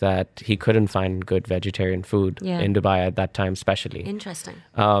was that he couldn't find good vegetarian food in Dubai at that time, especially. Interesting.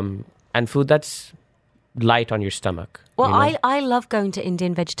 And food that's light on your stomach. Well, I love going to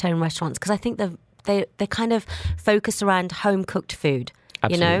Indian vegetarian restaurants because I think they're kind of focused around home-cooked food.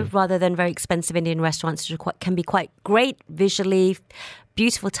 Absolutely. Rather than very expensive Indian restaurants, which can be quite great visually,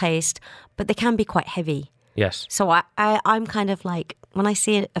 beautiful taste, but they can be quite heavy. Yes. So I'm kind of like, when I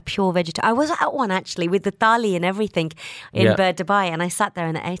see a pure vegetarian, I was at one actually with the thali and everything in Dubai, and I sat there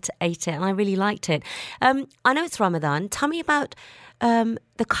and ate it, and I really liked it. I know it's Ramadan. Tell me about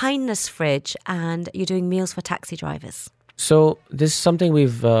the kindness fridge, and you're doing meals for taxi drivers. So this is something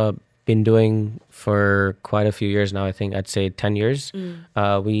we've been doing for quite a few years now. I think I'd say 10 years.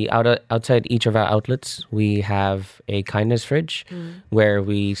 We outside each of our outlets, we have a kindness fridge where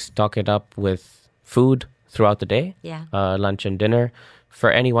we stock it up with food throughout the day, lunch and dinner, for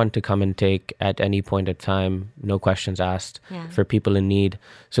anyone to come and take at any point of time, no questions asked, for people in need.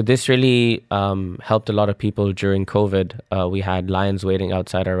 So this really helped a lot of people during COVID. We had lines waiting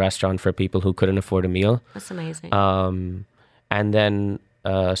outside our restaurant for people who couldn't afford a meal. That's amazing. And then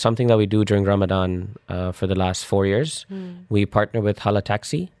something that we do during Ramadan for the last 4 years, we partner with Hala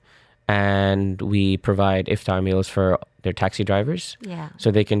Taxi. and we provide iftar meals for their taxi drivers. Yeah.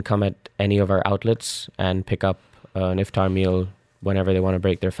 So they can come at any of our outlets and pick up an iftar meal whenever they want to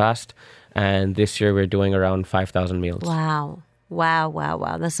break their fast. And this year we're doing around 5,000 meals. Wow.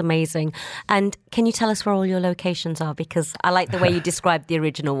 Wow. That's amazing. And can you tell us where all your locations are? Because I like the way you described the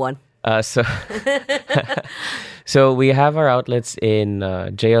original one. So we have our outlets in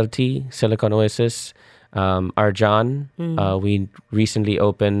JLT, Silicon Oasis, Arjan. We recently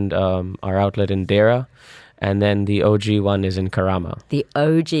opened our outlet in Dera. And then the OG one is in Karama. The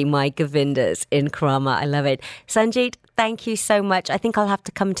OG My Govindas in Karama. I love it. Sanjeet, thank you so much. I think I'll have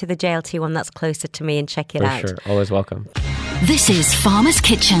to come to the JLT one that's closer to me and check it out. For sure. Always welcome. This is Farmer's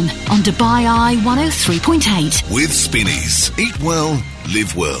Kitchen on Dubai Eye 103.8. With Spinneys. Eat well,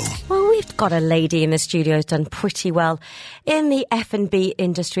 live well. Well, we've got a lady in the studio who's done pretty well in the F&B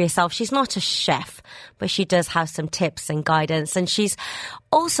industry herself. She's not a chef, but she does have some tips and guidance. And she's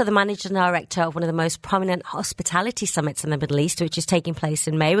also the managing director of one of the most prominent hospitality summits in the Middle East, which is taking place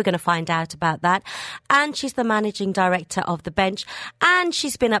in May. We're going to find out about that. And she's the managing director of The Bench. And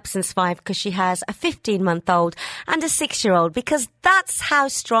she's been up since 5 because she has a 15-month-old and a 6-year-old, because that's how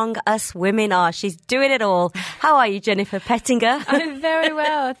strong us women are. She's doing it all. How are you, Jennifer Pettinger? I'm very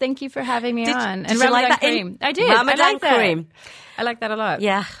well. Thank you for having me on. Did you like that cream. I did. Ramadan I like that. cream. I like that a lot.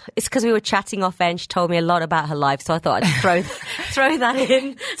 Yeah, it's because we were chatting off air and she told me a lot about her life, so I thought I'd throw that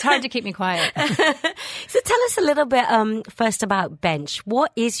in. It's hard to keep me quiet. So tell us a little bit first about Bench.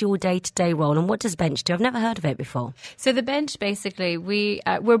 What is your day-to-day role and what does Bench do? I've never heard of it before. So the Bench, basically,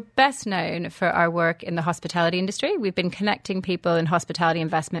 we're best known for our work in the hospitality industry. We've been connecting people in hospitality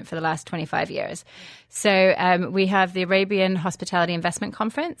investment for the last 25 years. So we have the Arabian Hospitality Investment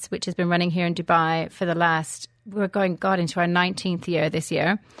Conference, which has been running here in Dubai for the last, we're going, into our 19th year this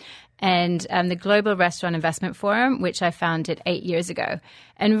year. And the Global Restaurant Investment Forum, which I founded 8 years ago.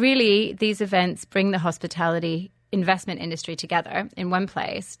 And really, these events bring the hospitality investment industry together in one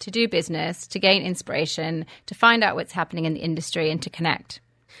place to do business, to gain inspiration, to find out what's happening in the industry and to connect.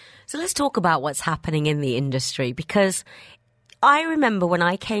 So let's talk about what's happening in the industry, because I remember when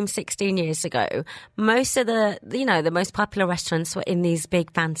I came 16 years ago, most of the most popular restaurants were in these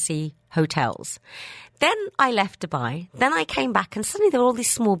big fancy hotels. Then I left Dubai. Then I came back and suddenly there were all these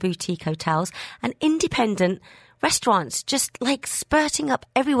small boutique hotels and independent restaurants just like spurting up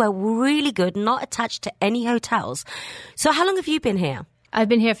everywhere, really good, not attached to any hotels. So how long have you been here? I've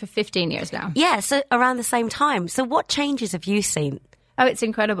been here for 15 years now. Yeah, so around the same time. So what changes have you seen? Oh, it's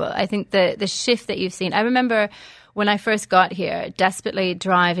incredible. I think the shift that you've seen. I remember when I first got here, desperately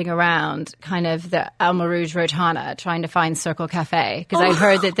driving around kind of the Al Marouj Rotana trying to find Circle Cafe, because I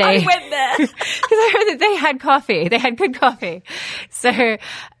heard that I went there. Because I heard that they had coffee. They had good coffee. So,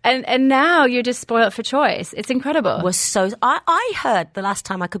 and now you're just spoiled for choice. It's incredible. I heard the last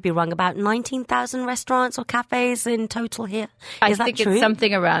time, I could be wrong, about 19,000 restaurants or cafes in total here. Is that true? I think it's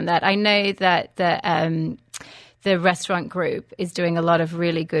something around that. I know that the restaurant group is doing a lot of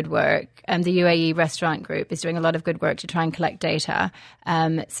really good work. The UAE restaurant group is doing a lot of good work to try and collect data.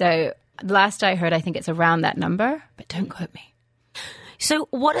 So last I heard, I think it's around that number, but don't quote me. So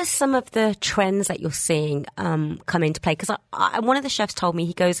what are some of the trends that you're seeing come into play? Because one of the chefs told me,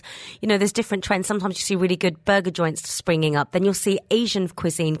 he goes, there's different trends. Sometimes you see really good burger joints springing up. Then you'll see Asian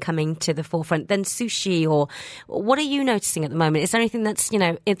cuisine coming to the forefront. Then sushi, or what are you noticing at the moment? Is there anything that's,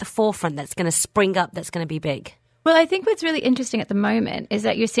 at the forefront that's going to spring up, that's going to be big? Well, I think what's really interesting at the moment is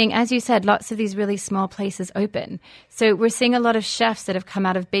that you're seeing, as you said, lots of these really small places open. So we're seeing a lot of chefs that have come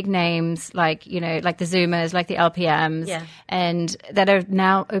out of big names like the Zumas, like the LPMs, and that are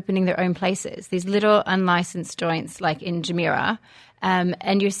now opening their own places. These little unlicensed joints like in Jumeirah.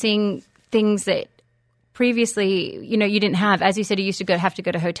 And you're seeing things that previously, you didn't have. As you said, you used to have to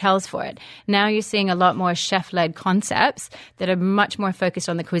go to hotels for it. Now you're seeing a lot more chef-led concepts that are much more focused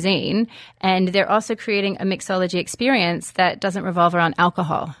on the cuisine. And they're also creating a mixology experience that doesn't revolve around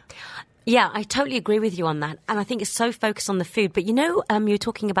alcohol. Yeah, I totally agree with you on that. And I think it's so focused on the food. But, you're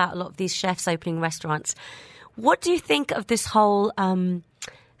talking about a lot of these chefs opening restaurants. What do you think of this whole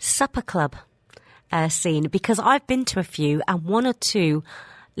supper club scene? Because I've been to a few, and one or two,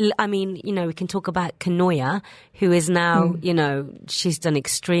 I mean, we can talk about Kanoya, who is now, she's done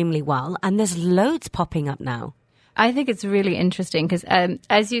extremely well. And there's loads popping up now. I think it's really interesting because,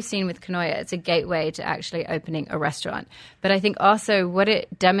 as you've seen with Kanoya, it's a gateway to actually opening a restaurant. But I think also what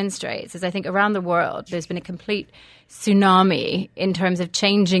it demonstrates is, I think around the world, there's been a complete tsunami in terms of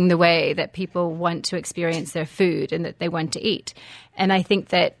changing the way that people want to experience their food and that they want to eat. And I think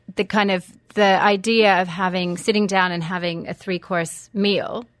that the idea of sitting down and having a 3-course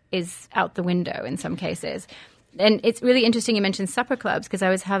meal is out the window in some cases. And it's really interesting you mentioned supper clubs, because I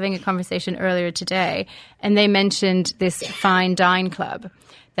was having a conversation earlier today and they mentioned this fine dine club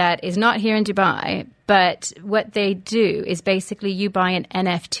that is not here in Dubai, but what they do is basically you buy an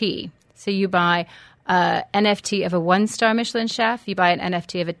NFT. So you buy an NFT of a 1-star Michelin chef, you buy an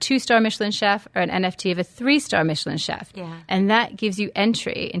NFT of a 2-star Michelin chef, or an NFT of a 3-star Michelin chef. Yeah. And that gives you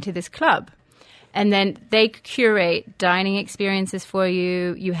entry into this club. And then they curate dining experiences for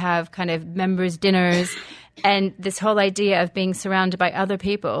you. You have kind of members' dinners. And this whole idea of being surrounded by other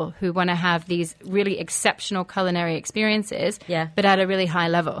people who want to have these really exceptional culinary experiences, but at a really high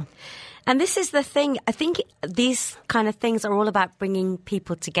level. And this is the thing. I think these kind of things are all about bringing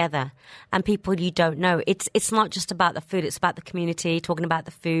people together and people you don't know. It's not just about the food. It's about the community, talking about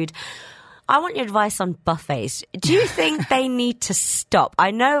the food. I want your advice on buffets. Do you think they need to stop?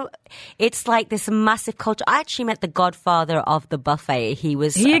 I know it's like this massive culture. I actually met the godfather of the buffet. He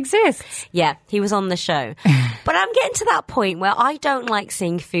exists. Yeah, he was on the show. But I'm getting to that point where I don't like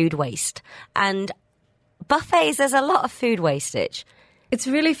seeing food waste. And buffets, there's a lot of food wastage. It's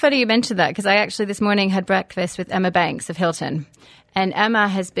really funny you mentioned that, because I actually this morning had breakfast with Emma Banks of Hilton. And Emma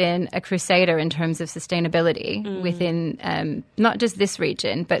has been a crusader in terms of sustainability within not just this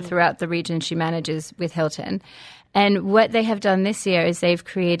region, but throughout the region she manages with Hilton. And what they have done this year is they've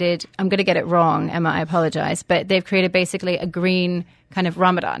created, I'm going to get it wrong, Emma, I apologize, but they've created basically a green kind of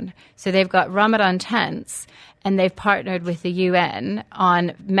Ramadan. So they've got Ramadan tents, and they've partnered with the UN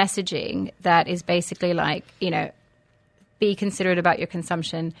on messaging that is basically like, be considerate about your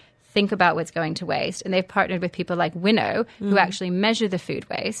consumption, think about what's going to waste. And they've partnered with people like Winnow, who actually measure the food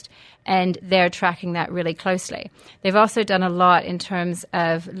waste, and they're tracking that really closely. They've also done a lot in terms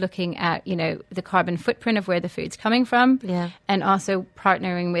of looking at, the carbon footprint of where the food's coming from, and also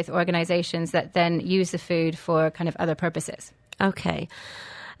partnering with organizations that then use the food for kind of other purposes. Okay.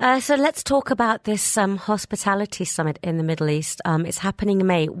 So let's talk about this hospitality summit in the Middle East. It's happening in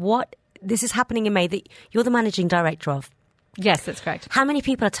May. This is happening in May that you're the managing director of. Yes, that's correct. How many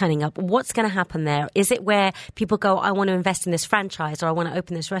people are turning up? What's going to happen there? Is it where people go, I want to invest in this franchise, or I want to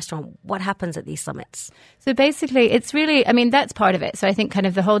open this restaurant? What happens at these summits? So basically, it's really, that's part of it. So I think kind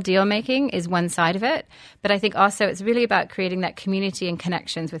of the whole deal making is one side of it. But I think also it's really about creating that community and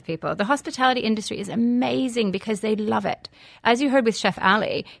connections with people. The hospitality industry is amazing because they love it. As you heard with Chef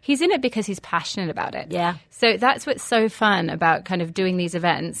Ali, he's in it because he's passionate about it. Yeah. So that's what's so fun about kind of doing these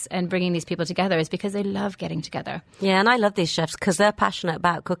events and bringing these people together, is because they love getting together. Yeah, and I love these chefs because they're passionate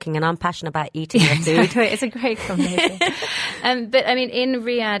about cooking and I'm passionate about eating their food. Exactly. It's a great combination. But in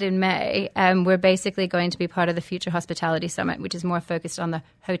Riyadh in May, we're basically going to be part of the Future Hospitality Summit, which is more focused on the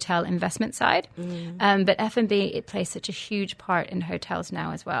hotel investment side. But F&B, it plays such a huge part in hotels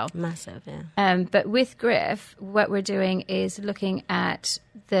now as well. Massive, yeah. But with Griff, what we're doing is looking at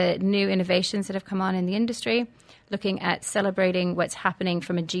the new innovations that have come on in the industry, looking at celebrating what's happening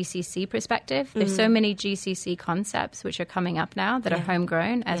from a GCC perspective. There's so many GCC concepts which are coming up now that are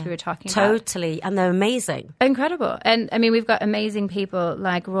homegrown, as we were talking about. Totally, and they're amazing. Incredible. And we've got amazing people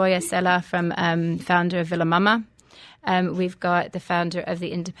like Roya Sela, from founder of Villa Mama. We've got the founder of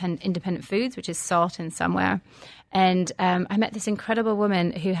the Independent Foods, which is Salt and Somewhere. And I met this incredible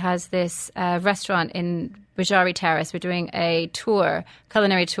woman who has this restaurant in Bujari Terrace. We're doing a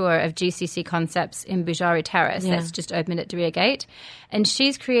culinary tour of GCC concepts in Bujari Terrace that's just opened at Diriyah Gate. And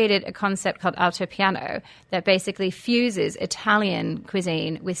she's created a concept called Alto Piano that basically fuses Italian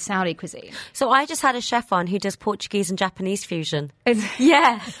cuisine with Saudi cuisine. So I just had a chef on who does Portuguese and Japanese fusion.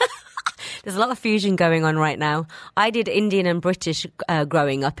 Yeah. There's a lot of fusion going on right now. I did Indian and British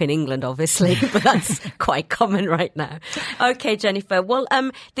growing up in England, obviously, but that's quite common right now. Okay, Jennifer. Well,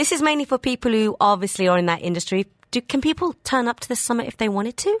 this is mainly for people who obviously are in that industry. Can people turn up to the summit if they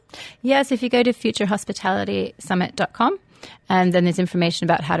wanted to? Yes, if you go to futurehospitalitysummit.com. And then there's information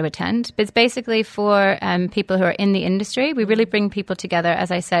about how to attend. But it's basically for people who are in the industry. We really bring people together,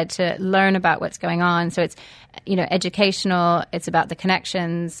 as I said, to learn about what's going on. So it's, educational. It's about the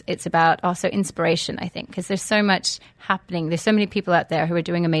connections. It's about also inspiration, I think, because there's so much happening. There's so many people out there who are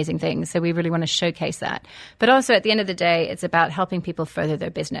doing amazing things. So we really want to showcase that. But also at the end of the day, it's about helping people further their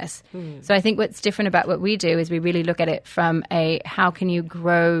business. So I think what's different about what we do is we really look at it from how can you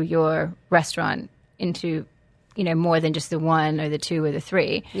grow your restaurant into more than just the one or the two or the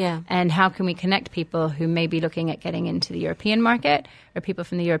three. Yeah. And how can we connect people who may be looking at getting into the European market, or people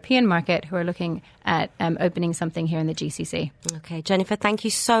from the European market who are looking at opening something here in the GCC. Okay, Jennifer, thank you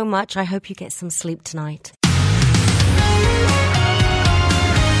so much. I hope you get some sleep tonight.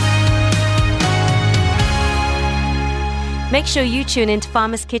 Make sure you tune into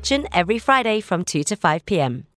Farmer's Kitchen every Friday from 2 to 5 p.m.